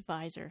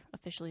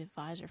officially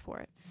advisor for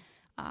it.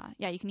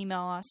 Yeah, you can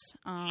email us,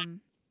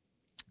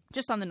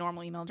 just on the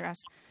normal email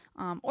address.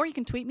 Or you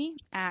can tweet me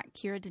at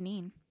Kira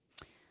Deneen.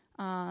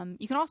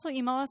 You can also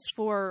email us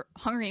for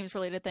Hunger Games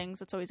related things.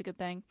 That's always a good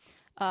thing.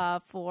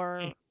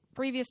 For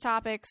previous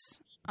topics,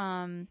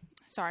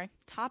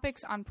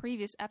 topics on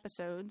previous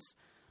episodes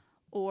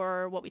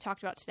or what we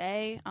talked about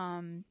today.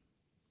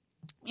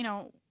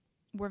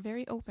 We're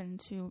very open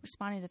to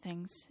responding to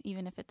things,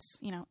 even if it's,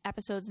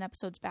 episodes and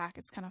episodes back.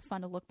 It's kind of fun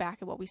to look back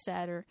at what we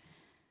said or,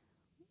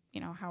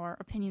 how our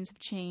opinions have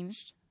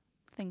changed,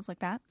 things like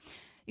that.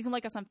 You can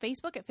like us on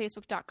Facebook at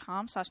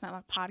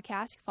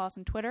facebook.com/NightlockPodcast. You can follow us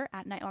on Twitter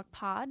at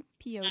NightlockPod,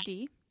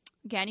 P-O-D.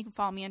 Again, you can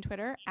follow me on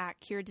Twitter at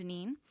Kira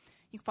Deneen.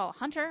 You can follow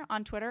Hunter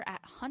on Twitter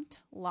at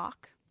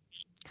HuntLock.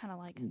 Kind of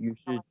like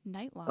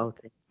Nightlock.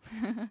 Okay.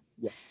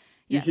 Yeah.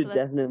 You should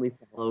definitely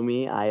follow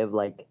me. I have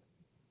like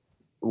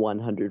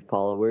 100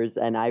 followers,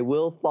 and I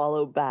will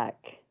follow back.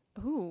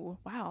 Ooh,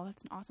 wow.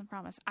 That's an awesome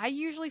promise. I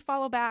usually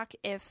follow back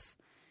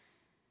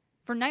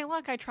for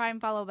Nightlock, I try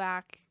and follow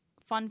back.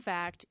 Fun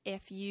fact,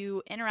 if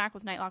you interact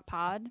with Nightlock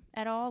Pod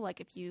at all, like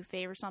if you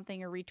favor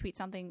something or retweet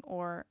something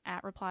or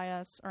 @reply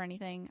us or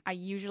anything, I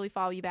usually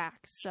follow you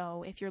back.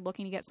 So if you're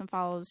looking to get some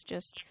follows,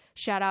 just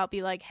shout out,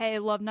 be like, hey,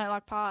 love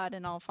Nightlock Pod,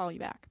 and I'll follow you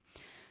back.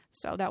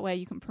 So that way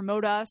you can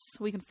promote us,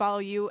 we can follow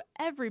you,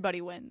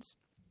 everybody wins.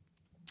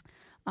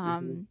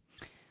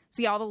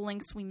 So yeah, all the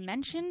links we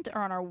mentioned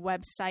are on our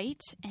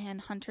website,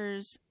 and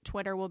Hunter's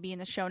Twitter will be in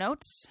the show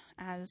notes,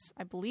 as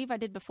I believe I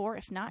did before.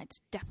 If not,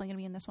 it's definitely going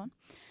to be in this one.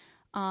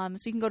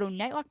 So you can go to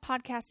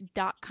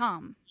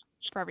nightlockpodcast.com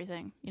for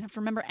everything. You don't have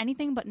to remember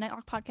anything but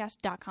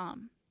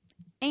nightlockpodcast.com.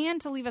 And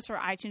to leave us our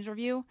iTunes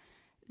review,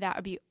 that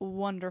would be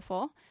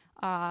wonderful.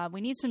 We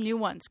need some new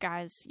ones,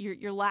 guys.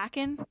 You're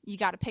lacking. You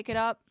got to pick it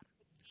up.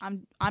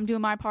 I'm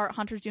doing my part.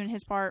 Hunter's doing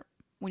his part.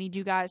 We need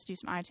you guys to do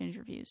some iTunes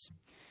reviews.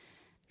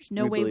 There's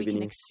no way we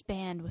can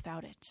expand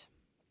without it.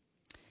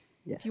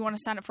 Yeah. If you want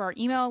to sign up for our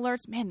email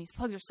alerts, man, these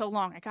plugs are so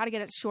long. I got to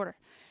get it shorter.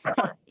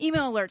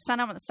 Email alerts, sign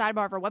up on the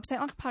sidebar of our website,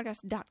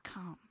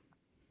 nightlockpodcast.com.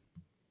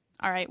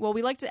 All right. Well,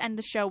 we like to end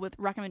the show with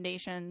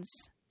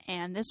recommendations,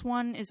 and this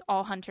one is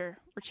all Hunter.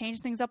 We're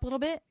changing things up a little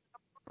bit.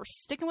 We're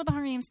sticking with the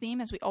Hunger Games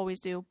theme, as we always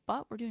do,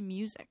 but we're doing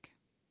music.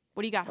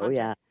 What do you got, Hunter? Oh,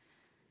 yeah.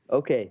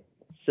 Okay.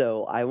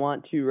 So I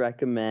want to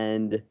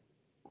recommend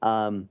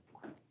the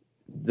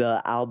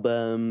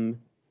album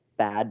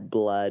Bad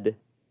Blood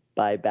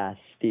by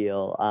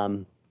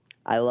Bastille.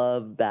 I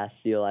love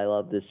Bastille. I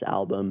love this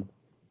album.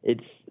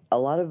 It's a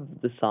lot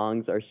of the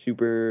songs are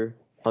super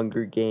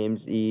Hunger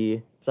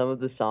Games-y. Some of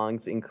the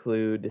songs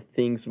include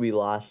Things We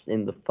Lost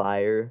in the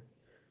Fire,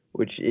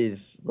 which is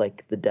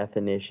like the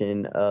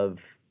definition of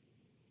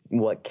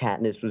what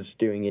Katniss was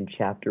doing in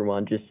Chapter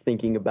 1, just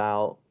thinking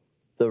about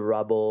the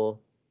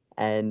rubble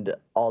and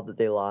all that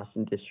they lost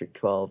in District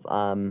 12.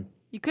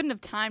 You couldn't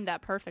have timed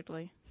that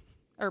perfectly,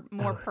 or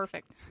more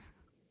perfect.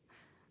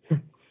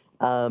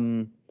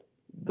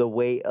 The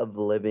Weight of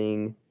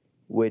Living,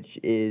 which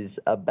is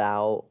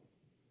about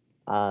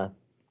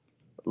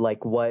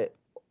like what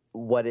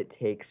it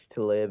takes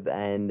to live,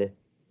 and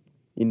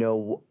you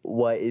know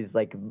what is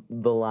like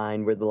the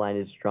line, where the line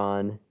is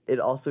drawn. It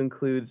also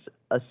includes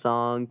a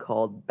song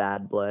called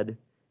Bad Blood.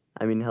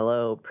 I mean,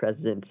 hello,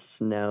 President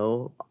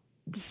Snow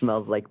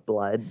smells like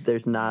blood.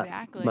 There's not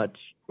much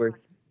worth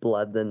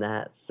blood than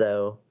that,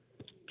 so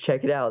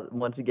check it out.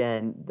 Once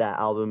again, that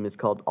album is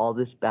called All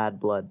This Bad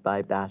Blood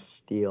by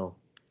Bastille.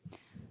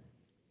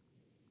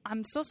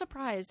 I'm so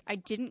surprised I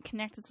didn't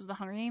connect this with the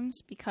Hunger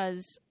Games,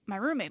 because my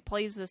roommate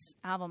plays this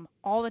album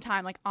all the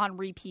time, like on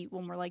repeat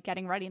when we're like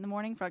getting ready in the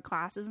morning for like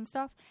classes and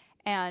stuff.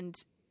 And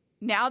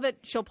now that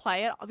she'll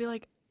play it,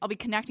 I'll be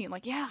connecting it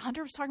like, yeah,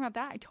 Hunter was talking about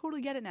that. I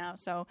totally get it now.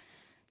 So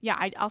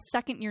yeah, I'll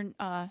second your,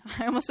 I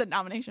almost said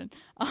nomination.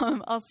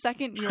 I'll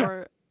second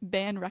your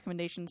band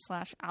recommendation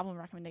 / album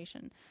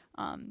recommendation.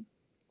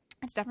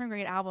 It's definitely a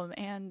great album,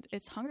 and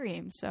it's Hunger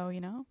Games. So, you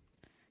know,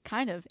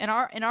 kind of in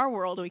our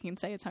world, we can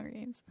say it's Hunger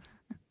Games.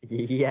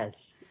 Yes.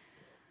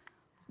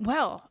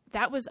 Well,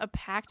 that was a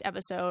packed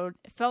episode.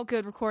 It felt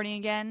good recording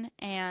again,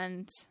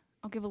 and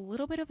I'll give a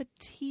little bit of a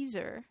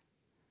teaser.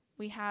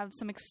 We have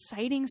some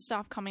exciting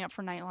stuff coming up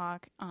for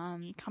Nightlock,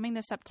 coming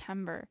this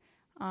September.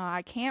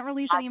 I can't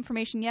release any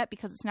information yet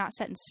because it's not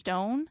set in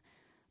stone,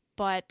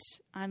 but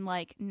I'm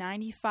like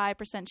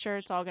 95% sure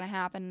it's all going to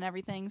happen and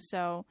everything.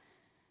 So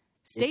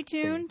stay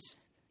tuned.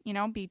 You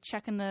know, be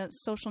checking the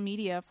social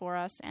media for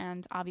us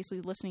and obviously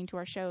listening to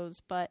our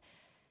shows. But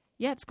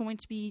yeah, it's going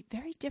to be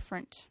very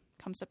different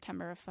come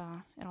September if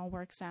it all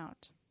works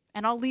out.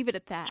 And I'll leave it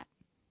at that.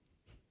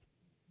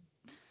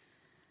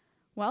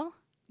 Well,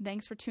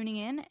 thanks for tuning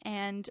in,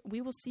 and we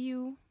will see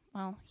you,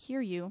 well,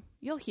 hear you.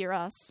 You'll hear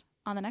us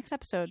on the next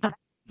episode.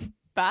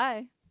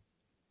 Bye.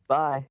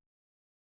 Bye.